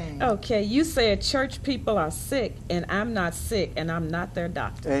 Dang. Okay, you said church people are sick, and I'm not sick, and I'm not their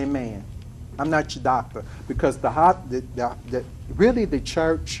doctor. Amen. I'm not your doctor, because really the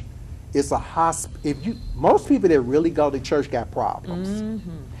church is a hospital. Most people that really go to church got problems.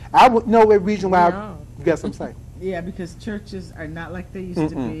 I would know a reason why. You guess what I'm saying? Yeah, because churches are not like they used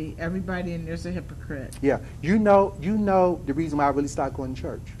to be. Everybody in there's a hypocrite. Yeah, you know the reason why I really started going to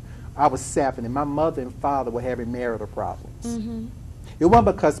church. I was 7, and my mother and father were having marital problems. It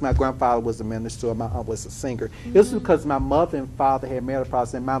wasn't because my grandfather was a minister or my aunt was a singer. It was because my mother and father had marital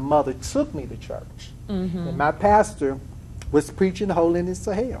problems, and my mother took me to church. And my pastor was preaching holiness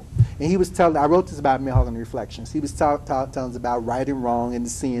to hell. And he was telling, I wrote this about Malehogany Reflections. He was telling us about right and wrong and the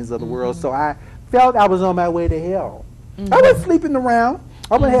sins of the world. So I felt I was on my way to hell. I wasn't sleeping around.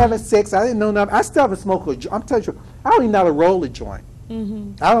 I wasn't having sex. I didn't know nothing. I still haven't smoked a joint. I'm telling you, I don't even know how to roll a joint.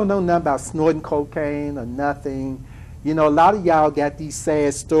 I don't know nothing about snorting cocaine or nothing. You know, a lot of y'all got these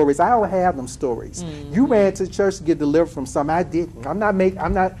sad stories. I don't have them stories. You ran to church to get delivered from something. I didn't.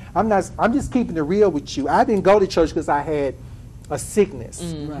 I'm just keeping it real with you. I didn't go to church because I had a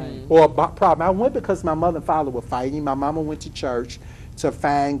sickness or a problem. I went because my mother and father were fighting. My mama went to church to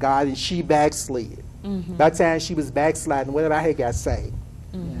find God, and she backslid. By the time she was backsliding, whatever, I had got saved.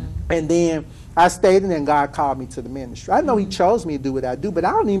 And then I stayed, and then God called me to the ministry. I know He chose me to do what I do, but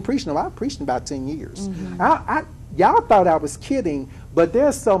I don't even preach no more. I've preached in about 10 years. Y'all thought I was kidding, but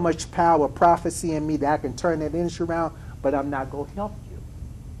there's so much power, prophecy in me that I can turn that industry around, but I'm not going to help you.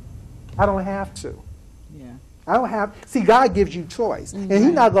 I don't have to. Yeah. I don't have, see, God gives you choice. And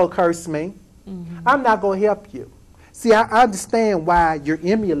he's not going to curse me. I'm not going to help you. See, I understand why you're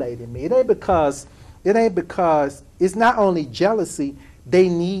emulating me. It ain't because it's not only jealousy, they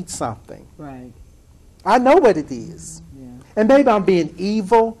need something. Right. I know what it is. Yeah. And maybe I'm being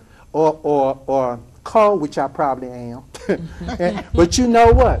evil or cold, which I probably am. But you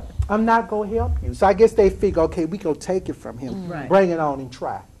know what? I'm not going to help you. So I guess they figure, okay, we go take it from him. Right. Bring it on and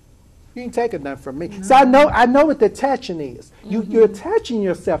try. You ain't taking nothing from me. So I know what the attaching is. You're attaching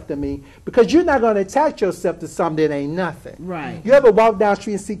yourself to me because you're not going to attach yourself to something that ain't nothing. Right. You ever walk down the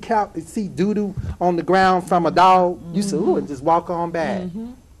street and see doo-doo on the ground from a dog? You say, ooh, and just walk on back.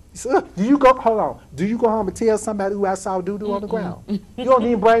 You say, do you go home and tell somebody who I saw doo-doo on the ground? You don't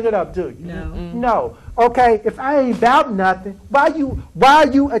even bring it up, do you? No. No. Okay, if I ain't about nothing, why are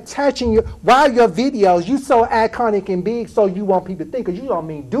you attaching why are your videos, you so iconic and big so you want people to think, because you don't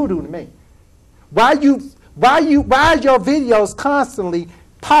mean doo-doo to me. Why are your videos constantly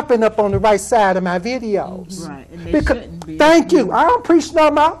popping up on the right side of my videos? Right, and they Because, shouldn't be. thank you. I don't preach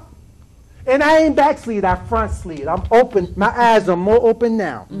no more. And I ain't backslid, I front slid. I'm open, my eyes are more open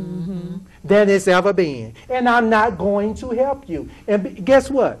now than it's ever been. And I'm not going to help you. And guess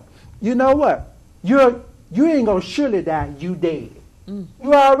what? You know what? You ain't going to surely die, you dead.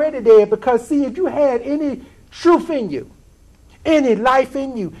 You're already dead because, see, if you had any truth in you, any life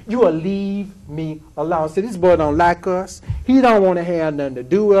in you, you will leave me alone. See, this boy don't like us. He don't want to have nothing to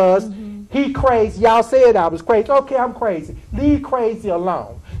do with us. He crazy. Y'all said I was crazy. Okay, I'm crazy. Leave crazy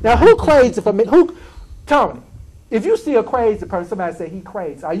alone. Now, who crazy for me? Tony, if you see a crazy person, somebody say he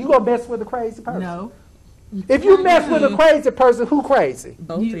crazy, are you going to mess with a crazy person? No. If you mess with a crazy person, who crazy?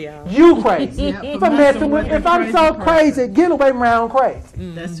 Both of y'all. You crazy. Yeah, if I'm so crazy, get away from around crazy.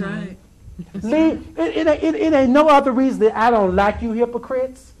 That's right. Leave, it ain't no other reason that I don't like you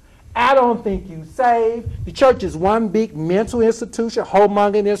hypocrites. I don't think you saved. The church is one big mental institution,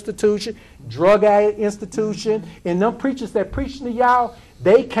 homongering institution, drug addict institution, and them preachers that preaching to y'all,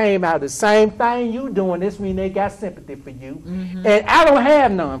 they came out the same thing you doing. This mean they got sympathy for you, and I don't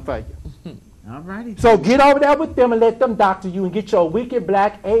have none for you. All righty. So get over there with them and let them doctor you and get your wicked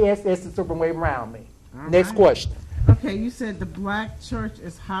black ass from way around me. Next right. question. Okay, you said the black church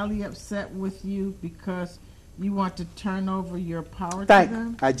is highly upset with you because you want to turn over your power to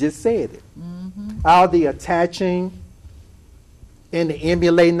them? I just said it. All the attaching and the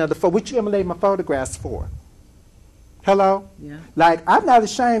emulating of the what you emulate my photographs for? Hello? Yeah. Like, I'm not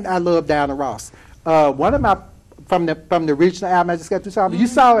ashamed I love Diana Ross. One of my from the original album I just got to talk about. You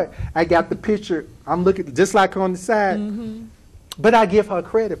saw it. I got the picture. I'm looking just like her on the side. But I give her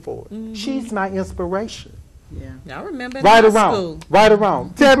credit for it. She's my inspiration. Yeah. I remember in Right high or wrong? school. Right or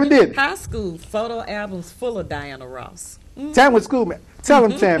wrong? Tell me this. High school photo albums full of Diana Ross. Tell me what school, man. Tell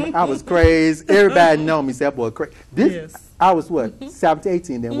them, Tammy, I was crazy. Everybody know me. Say, that boy crazy. Yes. I was what? 17,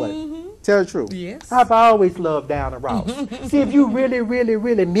 18, then what? Tell the truth. Yes. I've always loved Diana Ross. See, if you really, really,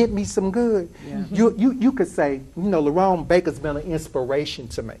 really meant me some good, you could say, you know, Lerone Baker's been an inspiration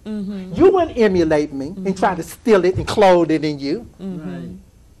to me. You wouldn't emulate me and try to steal it and clothe it in you.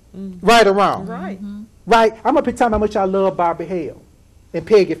 Right or wrong? Right. Right? I'm going to tell you how much I love Barbara Hale and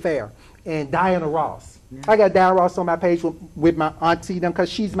Peggy Fair and Diana Ross. I got Diana Ross on my page with my auntie them because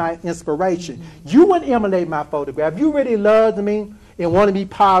she's my inspiration. You wouldn't emulate my photograph. You really loved me and want to be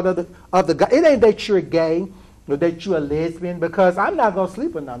part of the guy. It ain't that you're gay or that you're a lesbian, because I'm not going to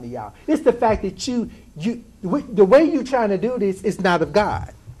sleep with none of y'all. It's the fact that the way you're trying to do this is not of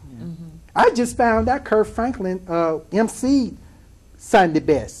God. I just found out Kirk Franklin emceed Sunday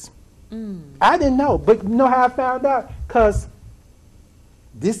Best. I didn't know, but you know how I found out? Because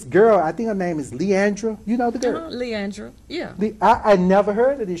this girl, I think her name is Leandra. You know the girl? Leandra, yeah. I never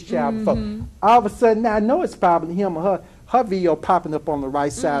heard of this child before. All of a sudden, now I know it's probably him or her. Her video popping up on the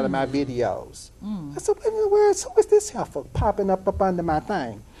right side of my videos. I said, what in the world? So what's this heifer popping up under my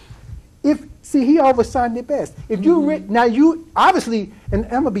thing? See, he over Sunday Best. If you now you obviously, and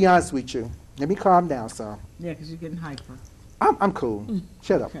I'm gonna be honest with you. Let me calm down, son. Yeah, because you're getting hyper. I'm cool.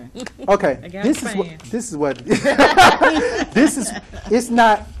 Shut up. Okay. Okay. This is what it's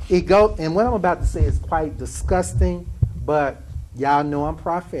not ego, and what I'm about to say is quite disgusting, but y'all know I'm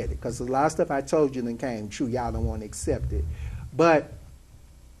prophetic, because a lot of stuff I told you then came true. Y'all don't want to accept it. But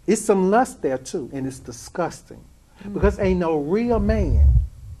it's some lust there too, and it's disgusting. Because ain't no real man,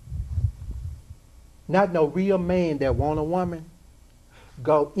 not no real man that want a woman,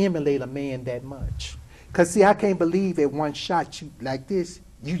 go emulate a man that much. Because, see, I can't believe at one shot you like this,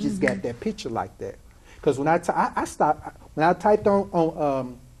 you just got that picture like that. Because when I typed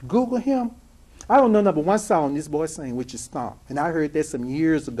on Google him, I don't know number one song this boy sang, which is Stomp. And I heard that some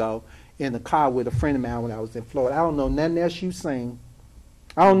years ago, in the car with a friend of mine when I was in Florida. I don't know nothing else you sing.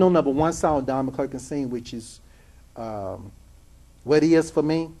 I don't know number one song Donnie McClurkin sing, which is What Is For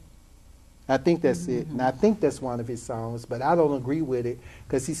Me. I think that's it. And I think that's one of his songs, but I don't agree with it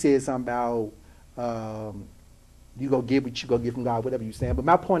because he says something about you go get what you go get from God, whatever you're saying. But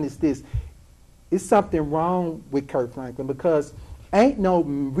my point is this. It's something wrong with Kirk Franklin because ain't no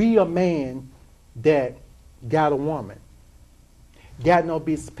real man that got a woman, got no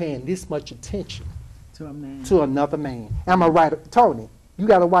business paying this much attention To a man. to another man. Am I right? Tony, you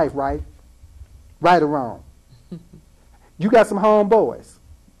got a wife, right? Right or wrong? You got some homeboys.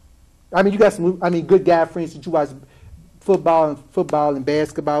 I mean, you got some, good guy friends that you watch football and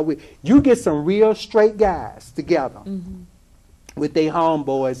basketball with. You get some real straight guys together with their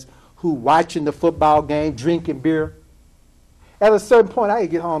homeboys who watching the football game, drinking beer. At a certain point, I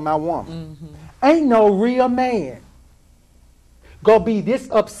can get home with my woman. Ain't no real man gonna be this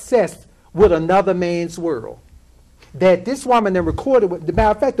obsessed with another man's world that this woman then recorded with. As a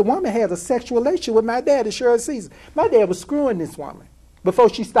matter of fact, the woman had a sexual relationship with my dad at Shirley Caesar. My dad was screwing this woman before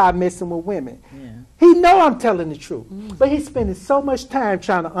she started messing with women. Yeah. He know I'm telling the truth, but he's spending so much time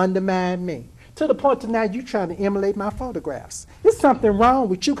trying to undermine me to the point that now you trying to emulate my photographs. There's something wrong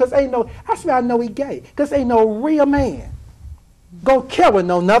with you because ain't no, I swear I know he gay, because ain't no real man go care what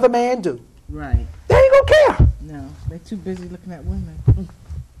no another man do. Right. They ain't gonna care. No, they're too busy looking at women.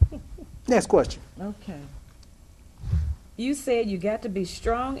 Next question. Okay. You said you got to be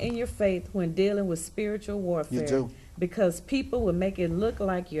strong in your faith when dealing with spiritual warfare. You do. Because people will make it look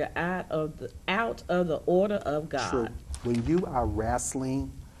like you're out of the order of God. True. When you are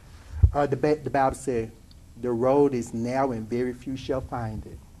wrestling, the Bible said, the road is narrow and very few shall find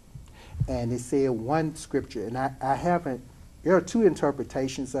it. And it said one scripture, and I haven't, there are two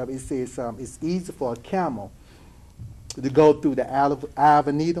interpretations of it. It says it's easy for a camel to go through the eye of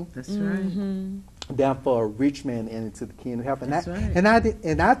a needle. That's right. Than for a rich man to enter into the kingdom of heaven. That's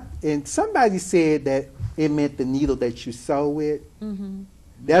right. And somebody said that it meant the needle that you sew with.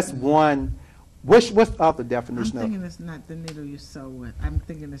 That's one. What's the other definition I'm of it? thinking it's not the needle you sew with. I'm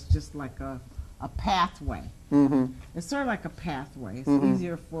thinking it's just like a pathway. It's sort of like a pathway. It's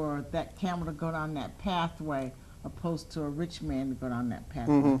easier for that camel to go down that pathway opposed to a rich man to go down that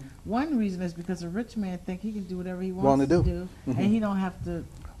pathway. One reason is because a rich man thinks he can do whatever he wants to do, and he don't have to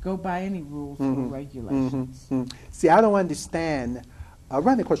go by any rules or regulations. See, I don't understand.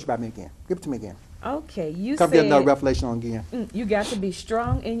 Run the question by me again. Give it to me again. Okay, you Come said get another revelation on again. You got to be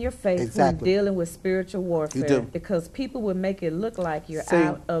strong in your faith when dealing with spiritual warfare. You do. Because people will make it look like you're See,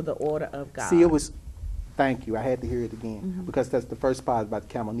 out of the order of God. See, it was, thank you. I had to hear it again because that's the first part about the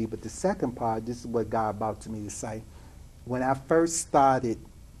camel knee. But the second part, this is what God brought to me to say. When I first started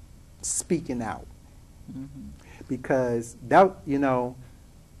speaking out, because that,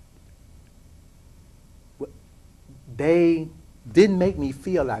 they didn't make me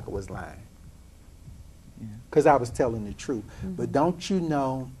feel like I was lying because I was telling the truth. But don't you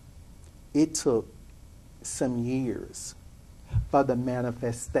know, it took some years for the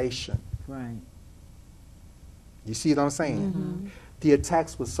manifestation. Right. You see what I'm saying? The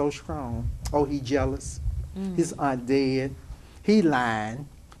attacks were so strong. Oh, he jealous. His aunt dead. He lying.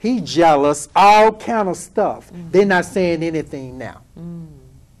 He jealous. All kind of stuff. They're not saying anything now.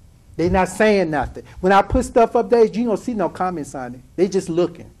 They're not saying nothing. When I put stuff up there, you don't see no comments on it. They just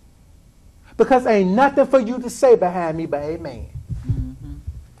looking. Because ain't nothing for you to say behind me but amen.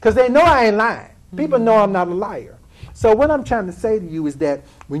 Because they know I ain't lying. People know I'm not a liar. So what I'm trying to say to you is that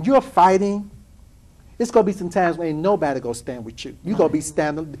when you're fighting, it's going to be some times when ain't nobody going to stand with you. You're going to be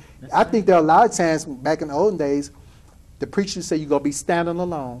standing. I think there are a lot of times back in the olden days, the preachers say you're going to be standing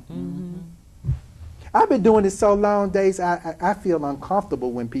alone. I've been doing this so long days, I feel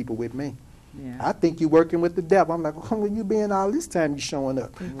uncomfortable when people with me. Yeah. I think you're working with the devil. I'm like, oh, when you been all this time, you showing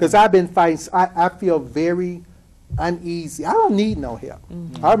up. Because I've been fighting. I feel very uneasy. I don't need no help.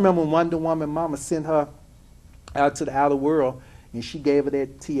 I remember when Wonder Woman mama sent her out to the outer world, and she gave her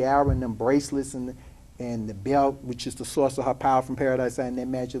that tiara and them bracelets and the belt, which is the source of her power from paradise, and that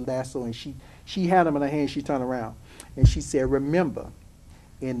magic lasso. And she had them in her hand. She turned around, and she said, remember,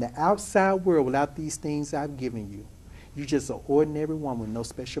 in the outside world, without these things I've given you, you're just an ordinary woman with no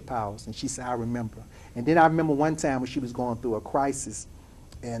special powers. And she said, I remember. And then I remember one time when she was going through a crisis,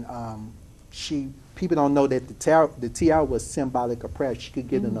 and people don't know that the tiara was symbolic of prayer. She could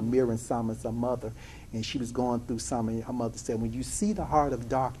get in a mirror and summon her mother, and she was going through something. And her mother said, when you see the heart of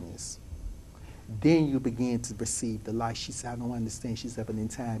darkness, then you begin to perceive the light. She said, I don't understand. She said, but in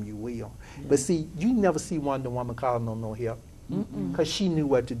time you will. Yeah. But see, you never see Wonder Woman calling on no help because she knew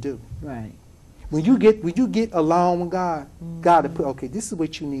what to do. Right. When you get along with God, God will put, okay, this is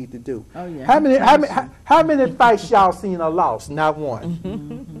what you need to do. Oh, yeah. How many fights y'all seen are lost? Not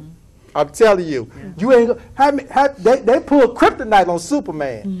one. I'm telling you, you ain't. They pulled kryptonite on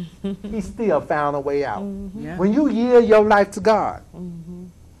Superman. He still found a way out. Yeah. When you yield your life to God,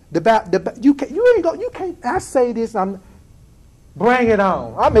 you can't. I say this. Bring it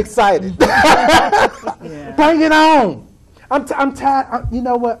on. I'm excited. Yeah. Bring it on. I'm tired. You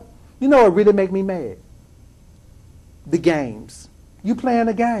know what? You know what really make me mad? The games. You playing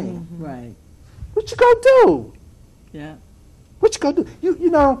a game. Right. What you gonna do? Yeah. What you gonna do? You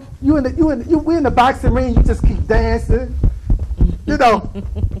know, we in the boxing ring, you just keep dancing. You know,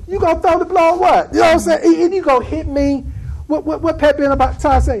 you gonna throw the blow or what? You know what I'm saying? And you gonna hit me. What Pep been about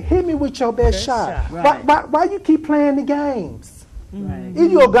to say? Hit me with your best shot. Right. Why you keep playing the games? Right. Either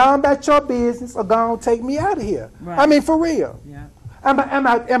you're gone about your business or gone take me out of here. Right. I mean, for real. Yeah.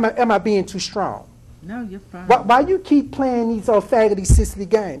 Am I being too strong? No, you're fine. Why you keep playing these old faggoty sissy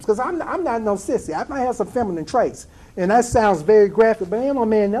games? Because I'm not no sissy. I might have some feminine traits. And that sounds very graphic, but ain't no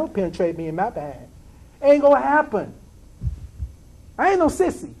man that'll penetrate me in my bag. Ain't gonna happen. I ain't no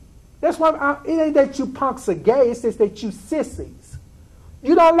sissy. That's why it ain't that you punks are gay, it's just that you sissies.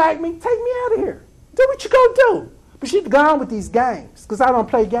 You don't like me? Take me out of here. Do what you gonna do. But she's gone with these games, because I don't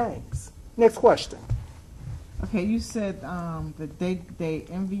play games. Next question. Okay, you said that they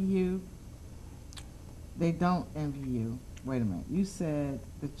envy you. They don't envy you. Wait a minute. You said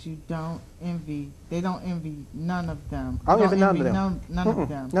that you don't envy. They don't envy none of them. I don't envy none of them. None of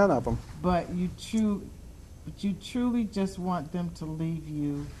them. None of them. But you truly just want them to leave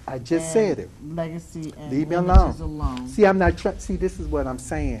you. I just said it. Legacy and leave me images alone. See, I'm not trying. See, this is what I'm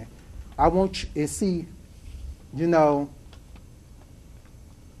saying. I want you. And see, you know,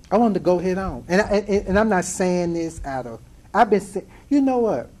 I wanted to go head on, and I'm not saying this out of. I've been saying. You know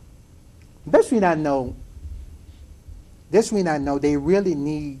what? That's when I know. That's when I know they really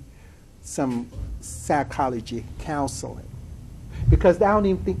need some psychology counseling. Because I don't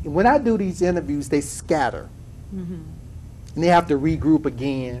even think, when I do these interviews, they scatter. And they have to regroup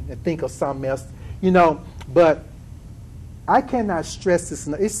again and think of something else. You know, but I cannot stress this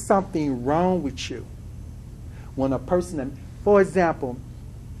enough. It's something wrong with you. When a person, for example,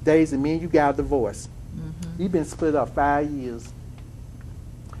 Daisy, me and you got a divorce. You've been split up 5 years.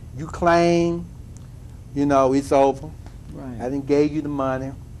 You claim, you know, it's over. Right. I didn't gave you the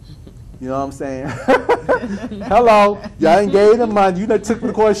money. You know what I'm saying? Hello. Y'all didn't gave the money. You done took me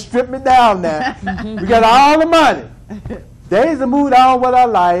to court, stripped me down now. We got all the money. Daisy moved on with her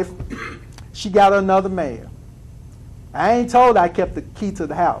life. She got another man. I ain't told her I kept the key to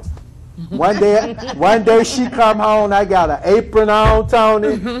the house. One day she come home, I got an apron on,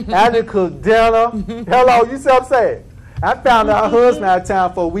 Tony. I done cook dinner. Hello, you see what I'm saying? I found her husband out of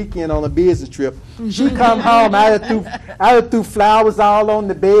town for a weekend on a business trip. She come home, I had threw flowers all on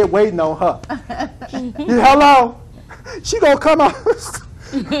the bed waiting on her. Hello? She gonna come out.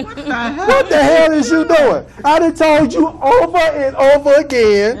 What the hell is you doing? I done told you over and over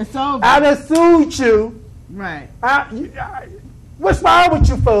again. It's over. I done sued you. Right. What's wrong with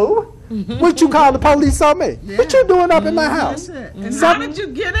you, fool? What you call the police on me? Yeah. What you doing up in my house? And how did you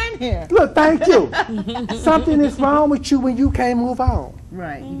get in here? Look, thank you. Something is wrong with you when you can't move on.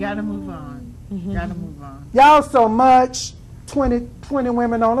 Right. You got to move on. You got to move on. Y'all so much, 20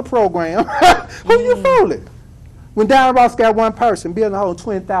 women on the program. Who you fooling? When Darren Ross got one person, building a whole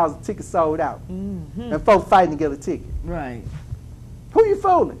 20,000 tickets sold out. And folks fighting to get a ticket. Right. Who you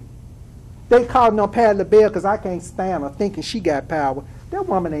fooling? They called on Pat LaBelle because I can't stand her thinking she got power. That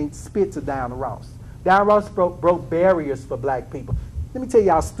woman ain't spit to Diana Ross. Diana Ross broke barriers for black people. Let me tell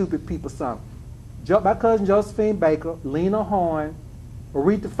y'all stupid people something. My cousin Josephine Baker, Lena Horne,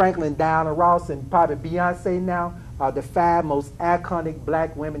 Aretha Franklin, Diana Ross, and probably Beyonce now are the 5 most iconic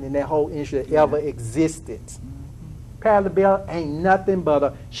black women in that whole industry that ever existed. Pat LaBelle ain't nothing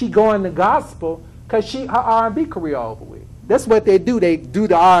but she going to gospel because her R&B career over with. That's what they do. They do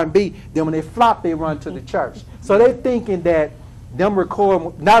the R&B. Then when they flop, they run to the church. So they're thinking that them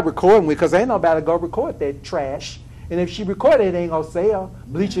not recording with, because ain't nobody go record that trash. And if she recorded it, ain't gonna sell.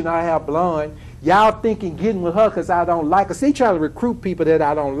 Bleaching her hair blonde. Y'all thinking getting with her because I don't like her. See, trying to recruit people that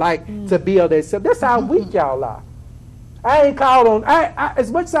I don't like to build themselves. That's how weak y'all are. I ain't called on, as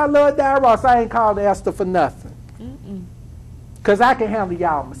much as I love Diana Ross, I ain't called Esther for nothing. Because I can handle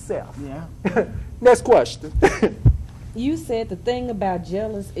y'all myself. Yeah. Next question. You said the thing about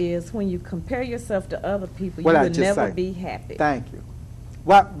jealous is when you compare yourself to other people, What you I will just never say. be happy. Thank you.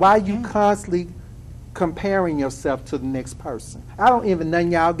 Why you constantly comparing yourself to the next person? I don't even know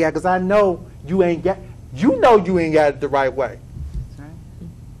y'all got, because I know you ain't got, you know you ain't got it the right way. That's right.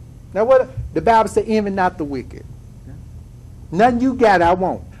 Now what, The Bible said, envy not the wicked. Nothing you got, I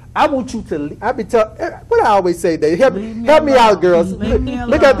won't. I want you to. I be tell. What I always say, Dave. Help me out, girls.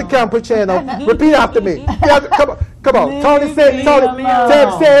 Look at the camera. Put your hand on. Repeat after me. Come on. Tony, say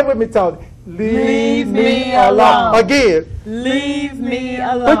it with me, Tony. Leave me alone. Again. Leave me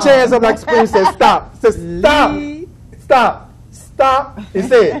alone. Put your hands up like Spring said. Stop. Say stop. Stop. It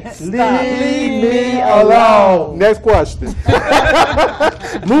said, leave me alone. Next question.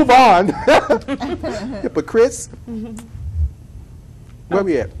 Move on. Hypocrites. Where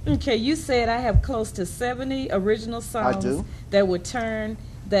we at? Okay, you said I have close to 70 original songs that would turn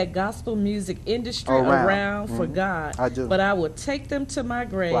that gospel music industry around for God. I do. But I will take them to my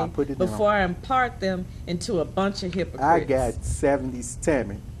grave before I impart them into a bunch of hypocrites. I got 70s.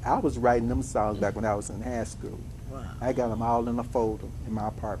 Tammy, I was writing them songs back when I was in high school. Wow. I got them all in a folder in my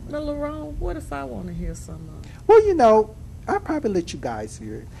apartment. Now, Lerone, what if I want to hear some of them? Well, you know, I'll probably let you guys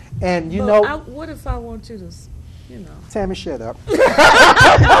hear it. And you what if I want you to... You know. Tammy, shut up.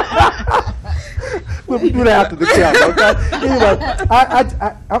 We'll do that after the camera, okay?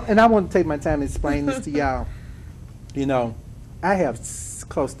 Anyway, and I want to take my time to explain this to y'all. You know, I have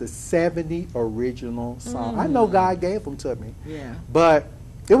close to 70 original songs. I know God gave them to me. Yeah. But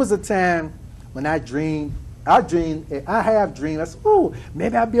it was a time when I have dreamed, I said, oh,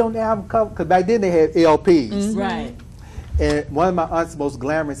 maybe I'll be on the album cover. Because back then they had LPs. Right. And one of my aunt's most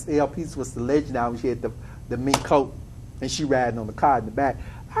glamorous LPs was the Legend album. She had the mink coat, and she riding on the car in the back.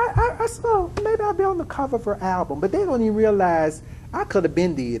 I said, oh, maybe I'll be on the cover of her album, but they don't even realize I could have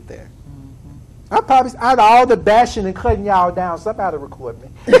been did that. I probably, out of all the bashing and cutting y'all down, somebody record me.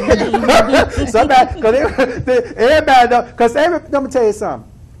 Somebody, because everybody know, because let me tell you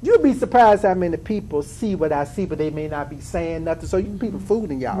something. You'd be surprised how many people see what I see, but they may not be saying nothing, so you people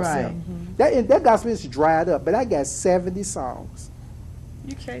fooling y'all. Right. That gospel is dried up, but I got 70 songs.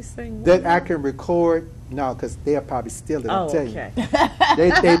 You can't sing that I can record. No, because they'll probably steal it. I'm telling okay. you.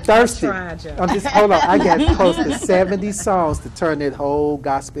 They thirsty. I'm just hold on. I got close to 70 songs to turn that whole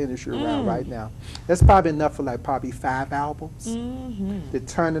gospel industry around right now. That's probably enough for like probably 5 albums to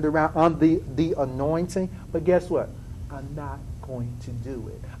turn it around on the anointing. But guess what? I'm not going to do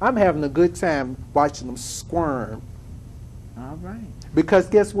it. I'm having a good time watching them squirm. All right. Because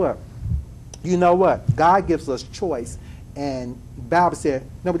guess what? You know what? God gives us choice. And the Bible said,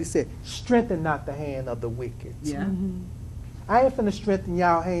 nobody said, strengthen not the hand of the wicked. Yeah. I ain't finna strengthen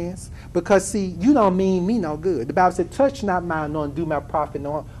y'all hands. Because see, you don't mean me no good. The Bible said, touch not my anointing, do my prophet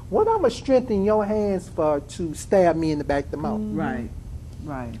no harm. What I'm gonna strengthen your hands for to stab me in the back of the mouth? Right.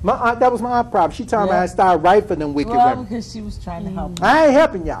 Right. My aunt, that was my aunt problem. She told me I started right for them wicked women. Because she was trying to help. I ain't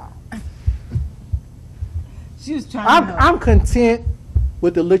helping y'all. She was trying to help. I'm content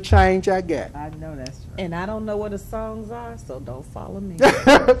with the little change I got. I know that's right. And I don't know what the songs are, so don't follow me.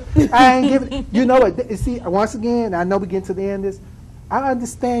 I ain't giving. You know what? See, once again, I know we get to the end of this. I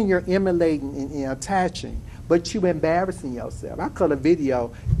understand you're emulating and attaching, but you embarrassing yourself. I cut a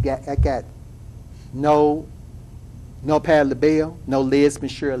video. I got no Patti LaBelle, no lesbian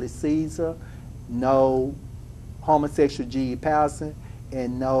Shirley Caesar, no homosexual G. Patterson,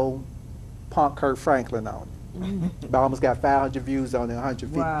 and no punk Kirk Franklin on it. I almost got 500 views on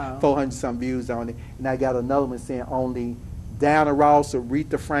it, 400 some views on it, and I got another one saying only Diana Ross,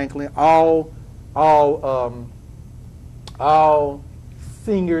 Aretha Franklin, all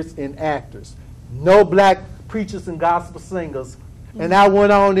singers and actors, no black preachers and gospel singers. And I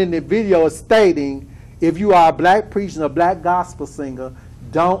went on in the video stating, if you are a black preacher and a black gospel singer,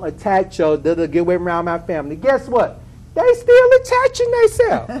 don't attach your that'll get away around my family. Guess what? They still attaching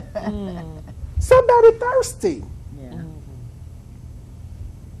themselves. Somebody thirsty. Yeah.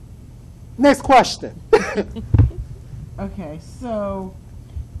 Next question. Okay, so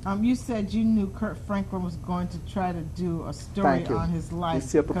you said you knew Kirk Franklin was going to try to do a story on his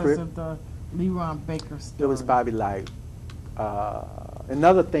life because of the Lerone Baker story. It was probably like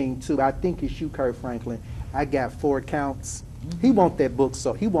another thing too. I think it's you, Kirk Franklin. I got 4 counts. He wants that book,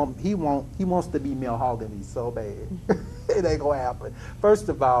 so he wants to be Malehogany so bad. It ain't gonna happen. First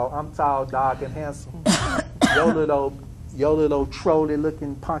of all, I'm tall, dark, and handsome. Your little trolley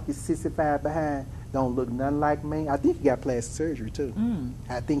looking punky sissified behind don't look nothing like me. I think he got plastic surgery too.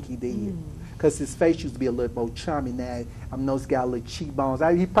 I think he did. Because his face used to be a little more charming now. I know he's got little cheekbones.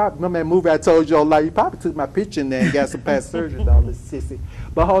 He probably, remember that movie I told you all, like, he probably took my picture in there and got some plastic surgery though, little sissy.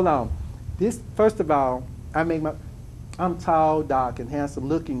 But hold on. This, first of all, I'm tall, dark, and handsome,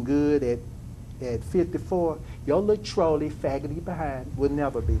 looking good at 54. Your little trolley, faggoty behind, would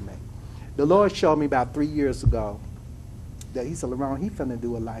never be me. The Lord showed me about 3 years ago that he said, Lerone, he finna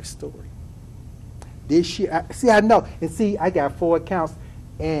do a life story. This year, I know, and see, I got 4 accounts,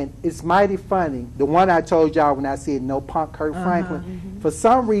 And it's mighty funny. The one I told y'all when I said no punk Kirk Franklin, for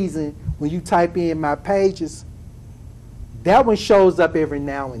some reason, when you type in my pages, that one shows up every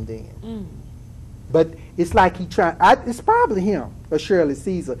now and then. But it's like he trying, it's probably him or Shirley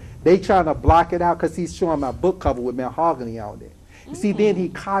Caesar. They trying to block it out because he's showing my book cover with Malehogany on it. You see, then he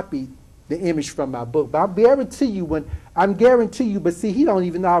copied the image from my book. But I guarantee you, but see, he don't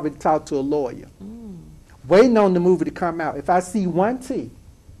even know how to talk to a lawyer. Waiting on the movie to come out. If I see one T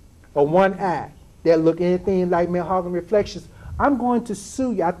or one I that look anything like Malehogany Reflections, I'm going to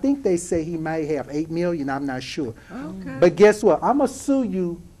sue you. I think they say he may have $8 million. I'm not sure. Okay. But guess what? I'm going to sue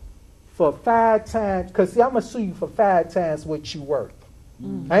you for 5 times, because see, I'm going to sue you for 5 times what you worth. I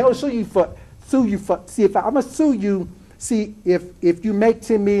ain't going to sue you for, see, if I'm going to sue you, see, if you make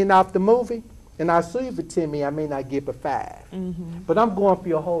 $10 million off the movie, and I sue you for $10 million, I may not get but 5. But I'm going for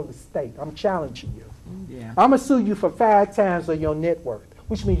your whole estate. I'm challenging you. Yeah. I'm going to sue you for 5 times of your net worth,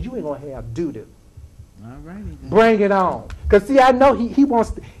 which means you ain't going to have doo-doo. All righty then. Bring it on. Because, see, I know he wants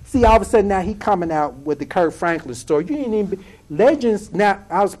to, see, all of a sudden now he coming out with the Kirk Franklin story. You ain't even, legends, now,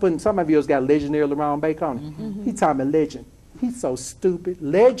 I was putting, some of you got legendary Lerone Baker on it. He talking about legend. He's so stupid.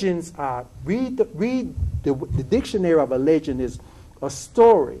 Legends are, read the dictionary of a legend is a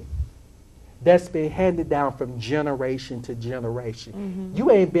story that's been handed down from generation to generation. You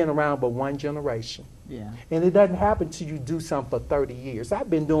ain't been around but one generation. Yeah. And it doesn't happen till you do something for 30 years. I've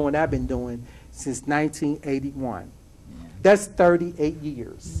been doing since 1981. Yeah. That's 38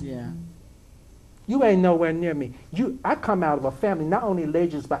 years. Yeah. You ain't nowhere near me. I come out of a family, not only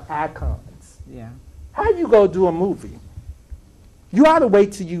legends, but icons. Yeah. How you go do a movie? You ought to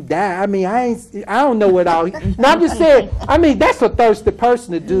wait till you die. I mean, I don't know what all. No, I'm just saying, I mean, that's a thirsty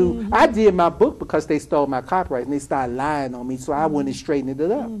person to do. I did my book because they stole my copyright and they started lying on me, so I went and straightened it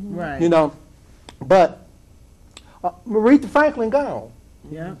up. Right. You know, but Aretha Franklin gone.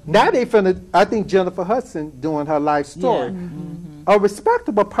 Yeah. Now they finna, I think Jennifer Hudson doing her life story. A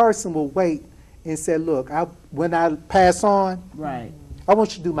respectable person will wait and say, look, when I pass on, Right. I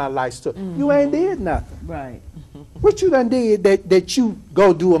want you to do my life story. You ain't did nothing. Right. What you done did that you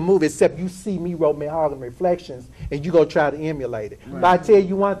go do a movie, except you see me wrote Malehogany Reflections and you go try to emulate it. Right. But I tell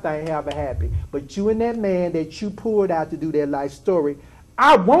you one thing, have a happy. But you and that man that you pulled out to do that life story,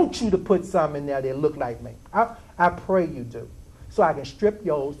 I want you to put something in there that look like me. I pray you do. So I can strip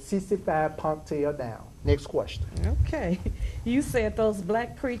your 65 punk tail down. Next question. Okay. You said those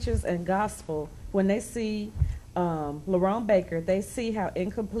black preachers and gospel, when they see Lerone Baker, they see how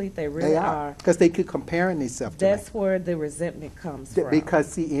incomplete they really are. Because they keep comparing themselves to That's where the resentment comes from.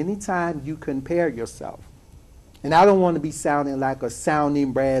 Because, see, anytime you compare yourself, and I don't want to be sounding like a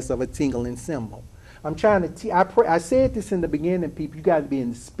sounding brass of a tingling cymbal. I'm trying to I said this in the beginning, people, you got to be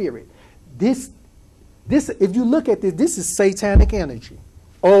in the spirit. This, if you look at this is satanic energy.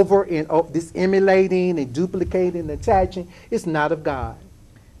 Over and over, this emulating and duplicating and attaching, it's not of God.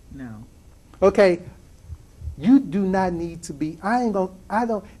 No. Okay, you do not need to be,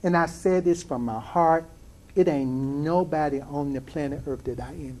 and I said this from my heart, it ain't nobody on the planet Earth that I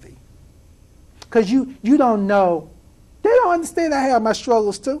envy. Because you don't know, they don't understand I have my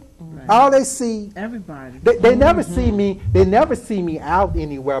struggles too. Right. All they see, Everybody. they never see me, they never see me out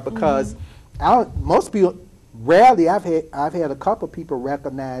anywhere because most people, rarely, I've had a couple people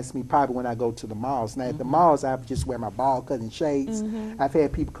recognize me probably when I go to the malls. Now, at the malls, I just wear my ball cutting shades. I've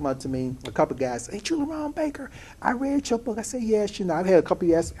had people come up to me, a couple guys, hey, you Lerone Baker, I read your book. I say, yes, you know. I've had a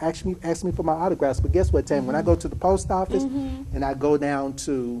couple of ask me for my autographs, but guess what, Tam? When I go to the post office and I go down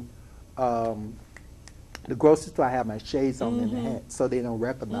to the grocery store, I have my shades on and the hat so they don't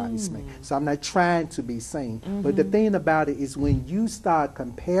recognize me. So I'm not trying to be seen. But the thing about it is when you start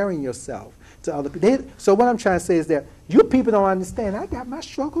comparing yourself to other people. So what I'm trying to say is that you people don't understand. I got my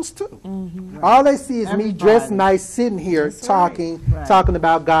struggles too. Right. All they see is me dressed Everybody. nice, sitting here That's talking, right. talking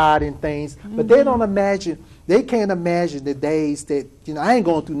about God and things. But they don't imagine. They can't imagine the days that I ain't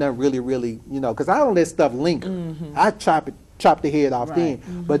going through nothing really, because I don't let stuff linger. I chop the head off Right.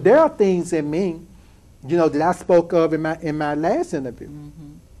 then. But there are things in me, that I spoke of in my last interview.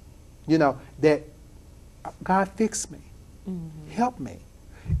 That God fix me, help me.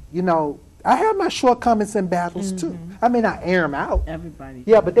 I have my shortcomings and battles too. I mean, I air them out. Everybody.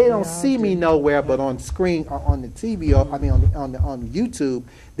 Yeah, but they don't see me nowhere but on screen or on the TV or on YouTube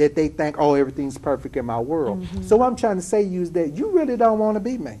that they think, oh, everything's perfect in my world. So what I'm trying to say to you is that you really don't want to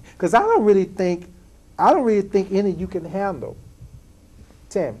be me, because I don't really think any of you can handle.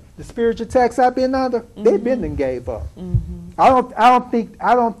 Tammy, the spiritual attacks I've been under, they've been and gave up. I don't think,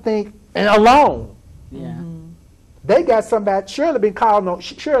 and alone. Yeah. They got somebody, Shirley been calling on,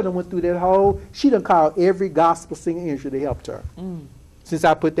 Shirley went through that whole, she done called every gospel singer industry to help her. since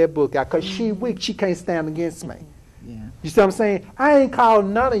I put that book out, because she weak. She can't stand against me. Yeah. You see what I'm saying? I ain't called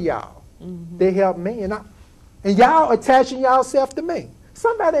none of y'all. They help me. And y'all attaching yourself to me.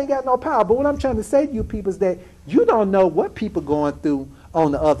 Somebody ain't got no power. But what I'm trying to say to you people is that you don't know what people going through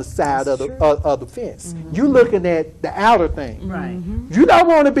on the other side of the fence. You looking at the outer thing. Right. You don't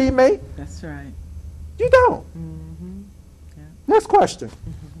want to be me. That's right. You don't. Yeah. Next question.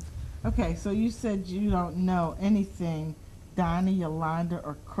 Okay, so you said you don't know anything Donnie, Yolanda,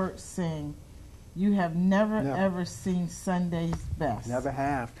 or Kirk sing. You have never ever seen Sunday's Best. Never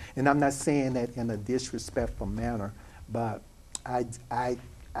have. And I'm not saying that in a disrespectful manner, but I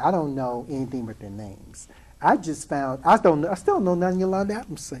don't know anything but their names. I just found, I still don't know none of Yolanda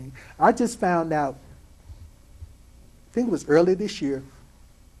Adams sing. I just found out, I think it was early this year,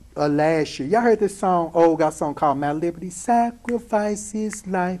 or last year. Y'all heard this song, got a song called My Liberty, Sacrifice His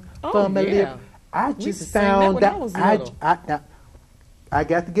Life for my liberty. I just found that, I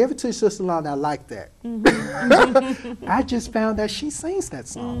got to give it to you, Sister Yolanda. I like that. I just found out she sings that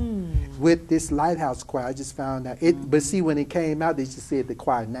song with this Lighthouse choir. I just found out it. But see, when it came out, they just said the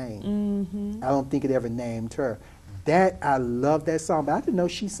choir name. I don't think it ever named her. I love that song, but I didn't know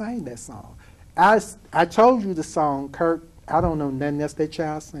she sang that song. I told you the song, Kirk. I don't know nothing else that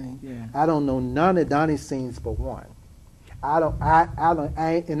child sing. Yeah. I don't know none of Donnie sings but one.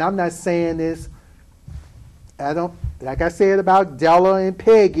 And I'm not saying this. I don't, like I said about Della and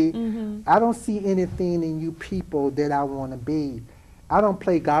Peggy, I don't see anything in you people that I want to be. I don't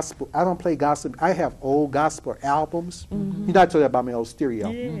play gospel. I have old gospel albums. You know, I told you about my old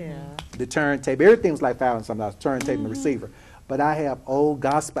stereo. The turntable. Everything was like $500, turntable and receiver. But I have old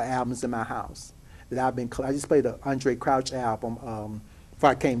gospel albums in my house that I just played the Andre Crouch album before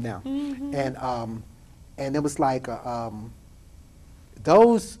I came down. And it was like,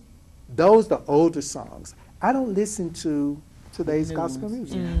 those the older songs. I don't listen to today's gospel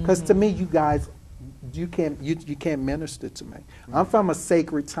music because to me, you guys, you can't minister to me. I'm from a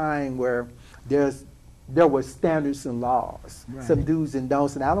sacred time where there were standards and laws, some do's and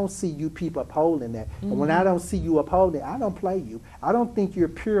don'ts, and I don't see you people upholding that. And when I don't see you upholding, I don't play you. I don't think you're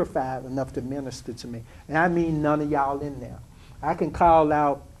purified enough to minister to me, and I mean none of y'all in there. I can call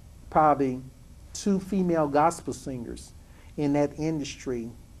out probably 2 female gospel singers in that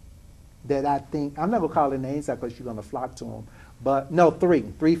industry that I think, I'm not going to call their names out because you're going to flock to them, but no, 3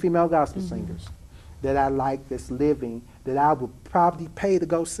 female gospel singers that I like that's living, that I would probably pay to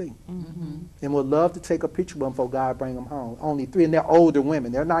go see and would love to take a picture with them before God bring them home. Only 3, and they're older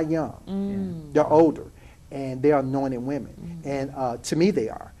women. They're not young. They're older, and they're anointed women. And to me, they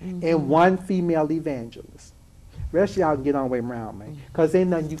are. And 1 female evangelist. Rest of y'all can get on way around me because ain't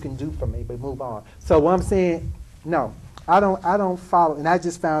nothing you can do for me but move on. So what I'm saying, no. I don't follow, and I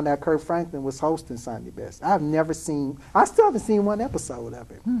just found out Kirk Franklin was hosting Sunday Best. I still haven't seen 1 episode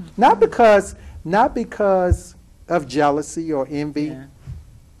of it. Not because of jealousy or envy.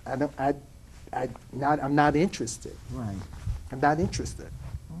 I'm not interested. Right. I'm not interested.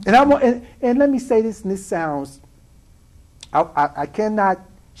 And let me say this, and this sounds, I cannot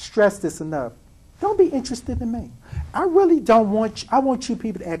stress this enough. Don't be interested in me. I really don't want you, I want you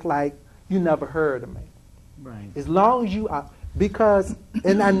people to act like you never heard of me. Right. As long as you are, because,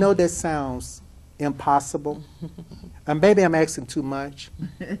 and I know that sounds impossible, and maybe I'm asking too much,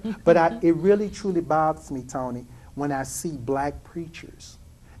 but it really truly bothers me, Tony, when I see black preachers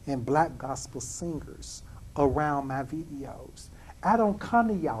and black gospel singers around my videos. I don't come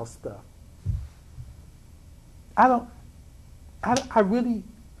to y'all stuff. I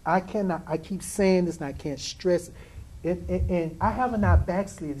keep saying this and I can't stress it. And I have not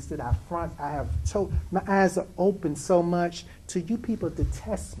backslid. It's that I front. I have told. My eyes are open so much to you people to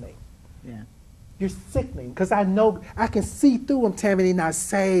test me. Yeah. You're sickening because I know I can see through them. Telling me they're not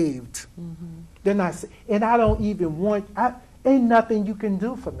saved. They're not, and I don't even want. Ain't nothing you can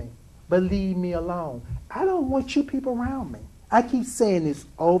do for me, but leave me alone. I don't want you people around me. I keep saying this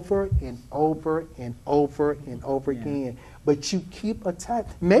over and over and over and over again. But you keep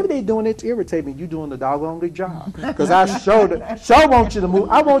attacking. Maybe they're doing it to irritate me. You're doing the doggone good job. Because I sure want you to move.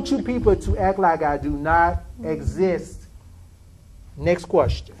 I want you people to act like I do not exist. Next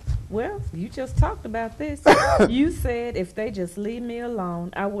question. Well, you just talked about this. You said if they just leave me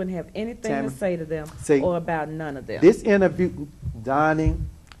alone, I wouldn't have anything to say to them or about none of them. This interview, Donnie,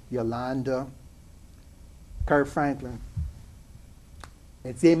 Yolanda, Kirk Franklin,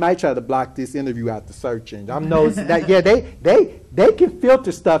 and see, they might try to block this interview out the search engine. I'm noticing that, they can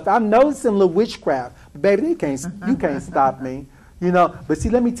filter stuff. I'm noticing little witchcraft. But baby, you can't stop me. You know, but see,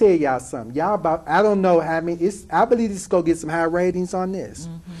 let me tell y'all something. I don't know how many, I believe this is going to get some high ratings on this.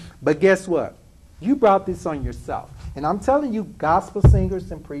 But guess what? You brought this on yourself. And I'm telling you, gospel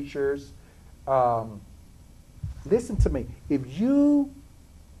singers and preachers, listen to me. If you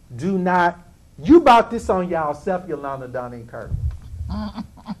do not, you brought this on yourself, Yolanda, Donnie, and Kirk.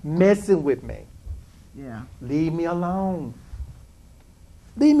 Messing with me. Yeah. Leave me alone.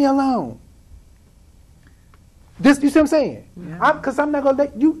 Leave me alone. This, you see what I'm saying? Yeah. Because I'm not going to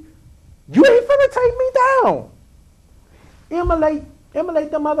let you, you ain't finna take me down.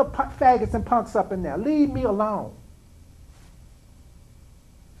 Immolate them other faggots and punks up in there. Leave me alone.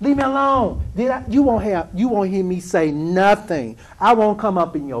 Leave me alone. You won't hear me say nothing. I won't come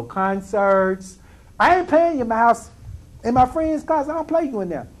up in your concerts. I ain't playing you in my house, in my friends' cars. I don't play you in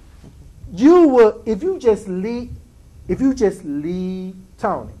there. You will, if you just leave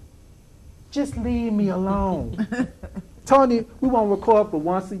Tony, just leave me alone. Tony, we won't record for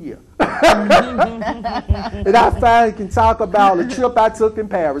once a year. And I finally can talk about a trip I took in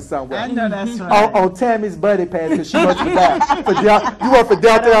Paris somewhere. I know that's right. On Tammy's buddy pass, because she went to that. You went for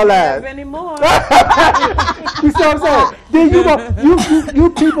Delta I don't Airlines. have anymore. You see what I'm saying? Then you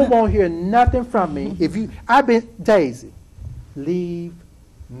people won't hear nothing from me. Daisy, leave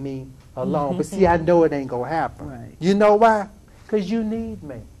me alone. But see, I know it ain't gonna happen. Right. You know why? Because you need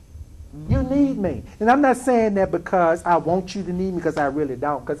me. You need me. And I'm not saying that because I want you to need me, because I really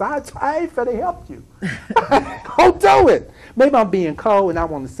don't. Because I ain't finna help you. Don't do it. Maybe I'm being cold and I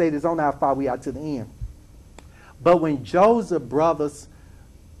want to say this on how far we are to the end. But when Joseph brothers,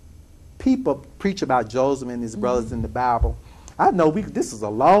 people preach about Joseph and his brothers in the Bible. I know this is a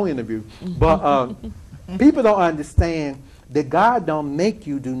long interview, but people don't understand that God don't make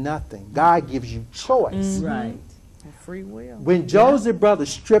you do nothing. God gives you choice. Right. Free will. When Joseph's brothers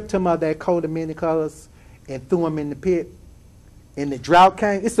stripped him of that coat of many colors and threw him in the pit, and the drought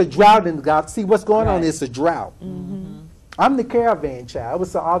came, it's a drought in God. See what's going on? It's a drought. I'm the caravan child. It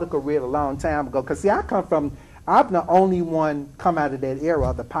was an article read a long time ago. Because see, I'm the only one come out of that era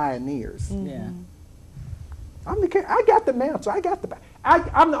of the pioneers. Yeah. I got the mantle.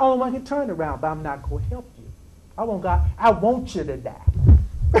 I'm the only one who can turn around, but I'm not going to help you. I want you to die.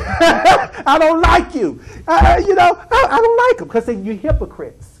 I don't like you. I don't like them because you're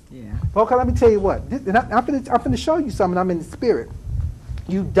hypocrites. Yeah. Okay, let me tell you what. I'm going to show you something. I'm in the spirit.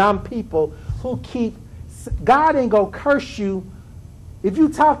 You dumb people who God ain't going to curse you. If you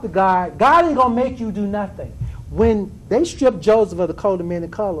talk to God, God ain't going to make you do nothing. When they stripped Joseph of the coat of many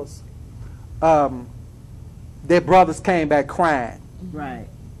colors, their brothers came back crying. Right.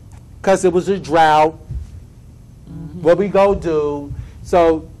 Because it was a drought. What we go do?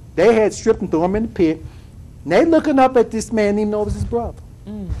 So they had stripped him, threw him in the pit. And they looking up at this man, even though it was his brother.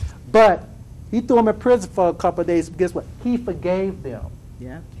 But he threw him in prison for a couple of days. Guess what? He forgave them.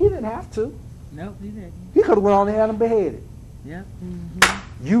 Yeah. He didn't have to. Nope, he didn't. He could have went on and had him beheaded. Yep.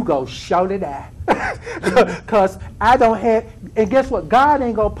 You go show to that. Because I don't have, and guess what? God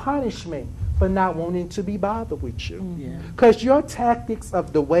ain't going to punish me for not wanting to be bothered with you. Yeah. Because your tactics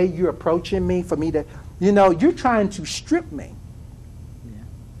of the way you're approaching me, for me to, you're trying to strip me.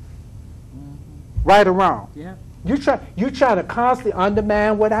 Right or wrong. Yeah. You're trying to constantly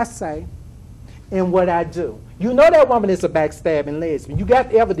undermine what I say and what I do. You know that woman is a backstabbing lesbian. You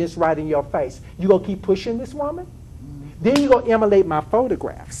got evidence right in your face. You gonna keep pushing this woman? Then you gonna emulate my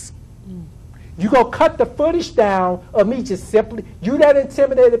photographs. You gonna cut the footage down of me just simply, you that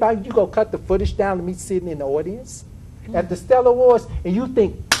intimidated by you gonna cut the footage down of me sitting in the audience at the Stellar Awards, and you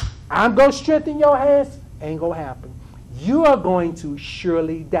think I'm gonna strengthen your hands? Ain't gonna happen. You are going to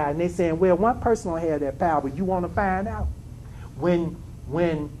surely die. And they're saying, well, one person don't have that power. You want to find out? When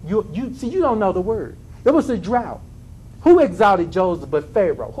you see, you don't know the word. It was a drought. Who exalted Joseph but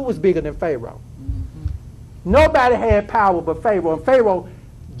Pharaoh? Who was bigger than Pharaoh? Nobody had power but Pharaoh.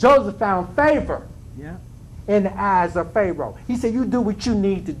 And Joseph found favor in the eyes of Pharaoh. He said, you do what you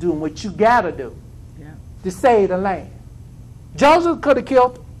need to do and what you got to do to save the land. Joseph could have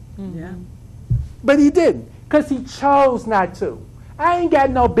killed him, but he didn't. Because he chose not to. I ain't got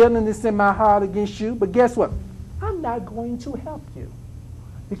no bitterness in my heart against you, but guess what? I'm not going to help you.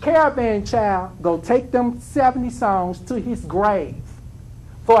 The caravan child gonna take them 70 songs to his grave,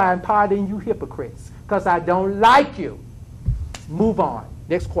 for I'm pardoning you hypocrites, because I don't like you. Move on.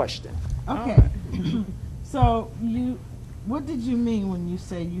 Next question. Okay. So what did you mean when you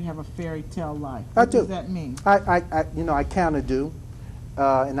say you have a fairy tale life? What does that mean? I kind of do,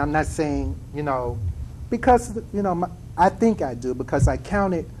 and I'm not saying, because, I think I do, because I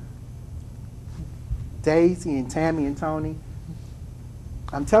counted Daisy and Tammy and Tony.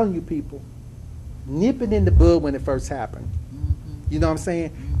 I'm telling you people, nip it in the bud when it first happened. You know what I'm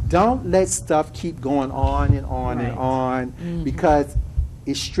saying? Don't let stuff keep going on and on and on, because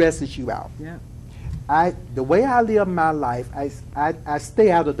it stresses you out. Yeah. the way I live my life, I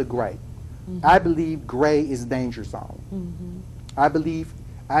stay out of the gray. I believe gray is danger zone. I believe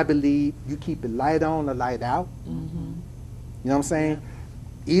you keep it light on or light out. You know what I'm saying?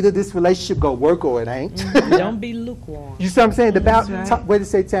 Either this relationship go work or it ain't. Don't be lukewarm. You see what I'm saying? That's right. What did it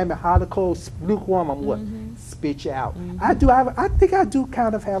say, Tammy? Hot or cold, lukewarm, I'm what? Spit you out. I think I do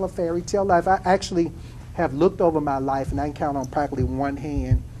kind of have a fairy tale life. I actually have looked over my life, and I can count on practically one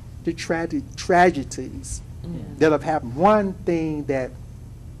hand the tragedies that have happened. One thing that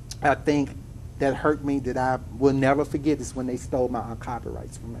I think that hurt me that I will never forget is when they stole my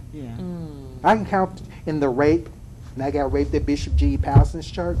copyrights from me. Yeah. I can count in the rape, and I got raped at Bishop G. Patterson's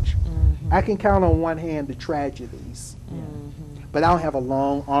church. I can count on one hand the tragedies, but I don't have a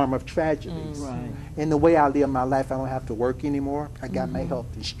long arm of tragedies. Right. In the way I live my life, I don't have to work anymore. I got my health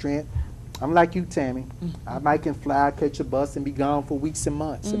and strength. I'm like you, Tammy. I might can fly, catch a bus, and be gone for weeks and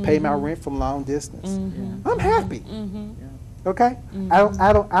months and pay my rent from long distance. I'm happy. Okay?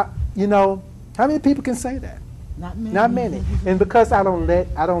 You know, how many people can say that? Not many. Not many. And because I don't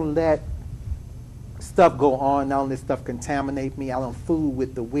let stuff go on, don't let stuff contaminate me, I don't fool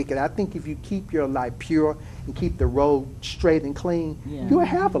with the wicked. I think if you keep your life pure and keep the road straight and clean, you'll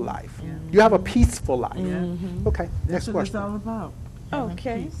have a life. You have a peaceful life. Okay, That's next what question. it's all about. Having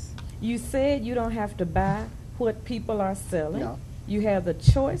Okay. peace. You said you don't have to buy what people are selling. No. You have the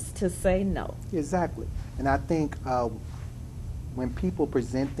choice to say no. Exactly. And I think when people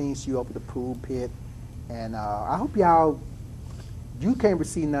present things to you over the pulpit, and I hope you can't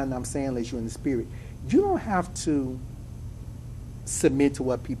receive nothing I'm saying unless you're in the spirit. You don't have to submit to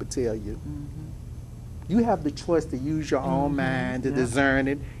what people tell you. You have the choice to use your own mind, to discern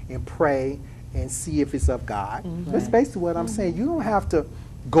it, and pray, and see if it's of God. That's basically what I'm saying. You don't have to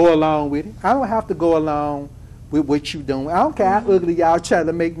go along with it. I don't have to go along with what you're doing. I don't care how ugly y'all try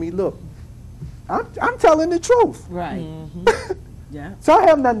to make me look. I'm telling the truth. Right. Yeah. So I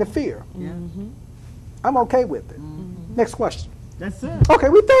have nothing to fear. Yeah. I'm okay with it. Next question. That's it. Okay,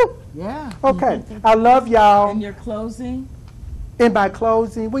 we through? Yeah. Okay. I love y'all. And your closing? In my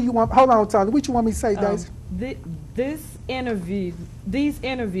closing, what you want? Hold on, Tony. What you want me to say, Daisy? These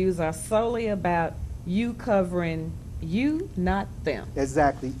interviews are solely about you covering you, not them.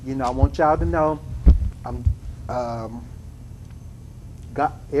 Exactly. You know, I want y'all to know,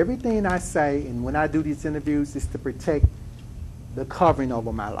 got everything I say, and when I do these interviews, is to protect the covering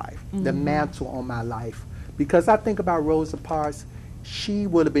over my life, the mantle on my life. Because I think about Rosa Parks, she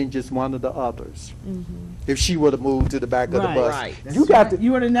would have been just one of the others if she would have moved to the back of the bus. Right. You got to.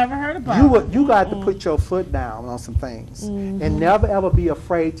 You would have never heard about it. You got to put your foot down on some things, and never ever be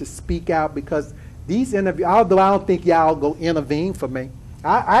afraid to speak out, because these interviews, although I don't think y'all go intervene for me,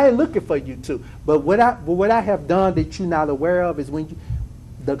 I ain't looking for you to. But what I have done that you're not aware of is when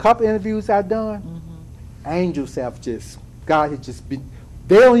the couple interviews I've done, angels have God has just been.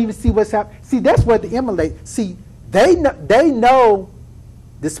 They don't even see what's happening. See, that's what the emulate. See, they know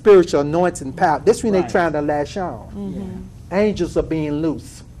the spiritual anointing power. That's when they're trying to lash on. Angels are being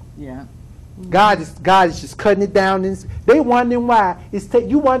loose. Yeah. God is just cutting it down. They wondering why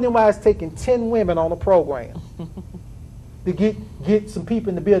you wondering why it's taking 10 women on a program to get some people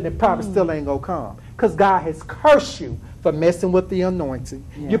in the building that probably still ain't gonna come, because God has cursed you for messing with the anointing.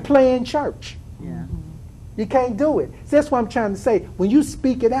 You're playing church. Yeah. You can't do it. So that's what I'm trying to say. When you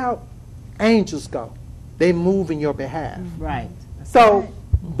speak it out, angels go. They move in your behalf. Right. So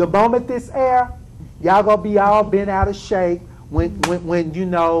the moment this air, y'all gonna be all bent out of shape when you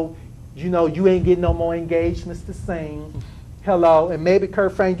know you ain't getting no more engagements to sing. Hello, and maybe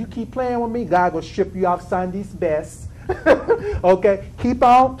Kirk Frank, you keep playing with me, God gonna strip you off Sunday's best. Okay, keep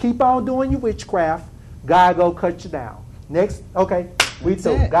on doing your witchcraft. God gonna cut you down. Next, okay, we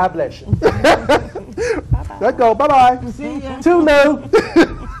through. it. God bless you. Let's go. Bye bye. See ya. Toodaloo.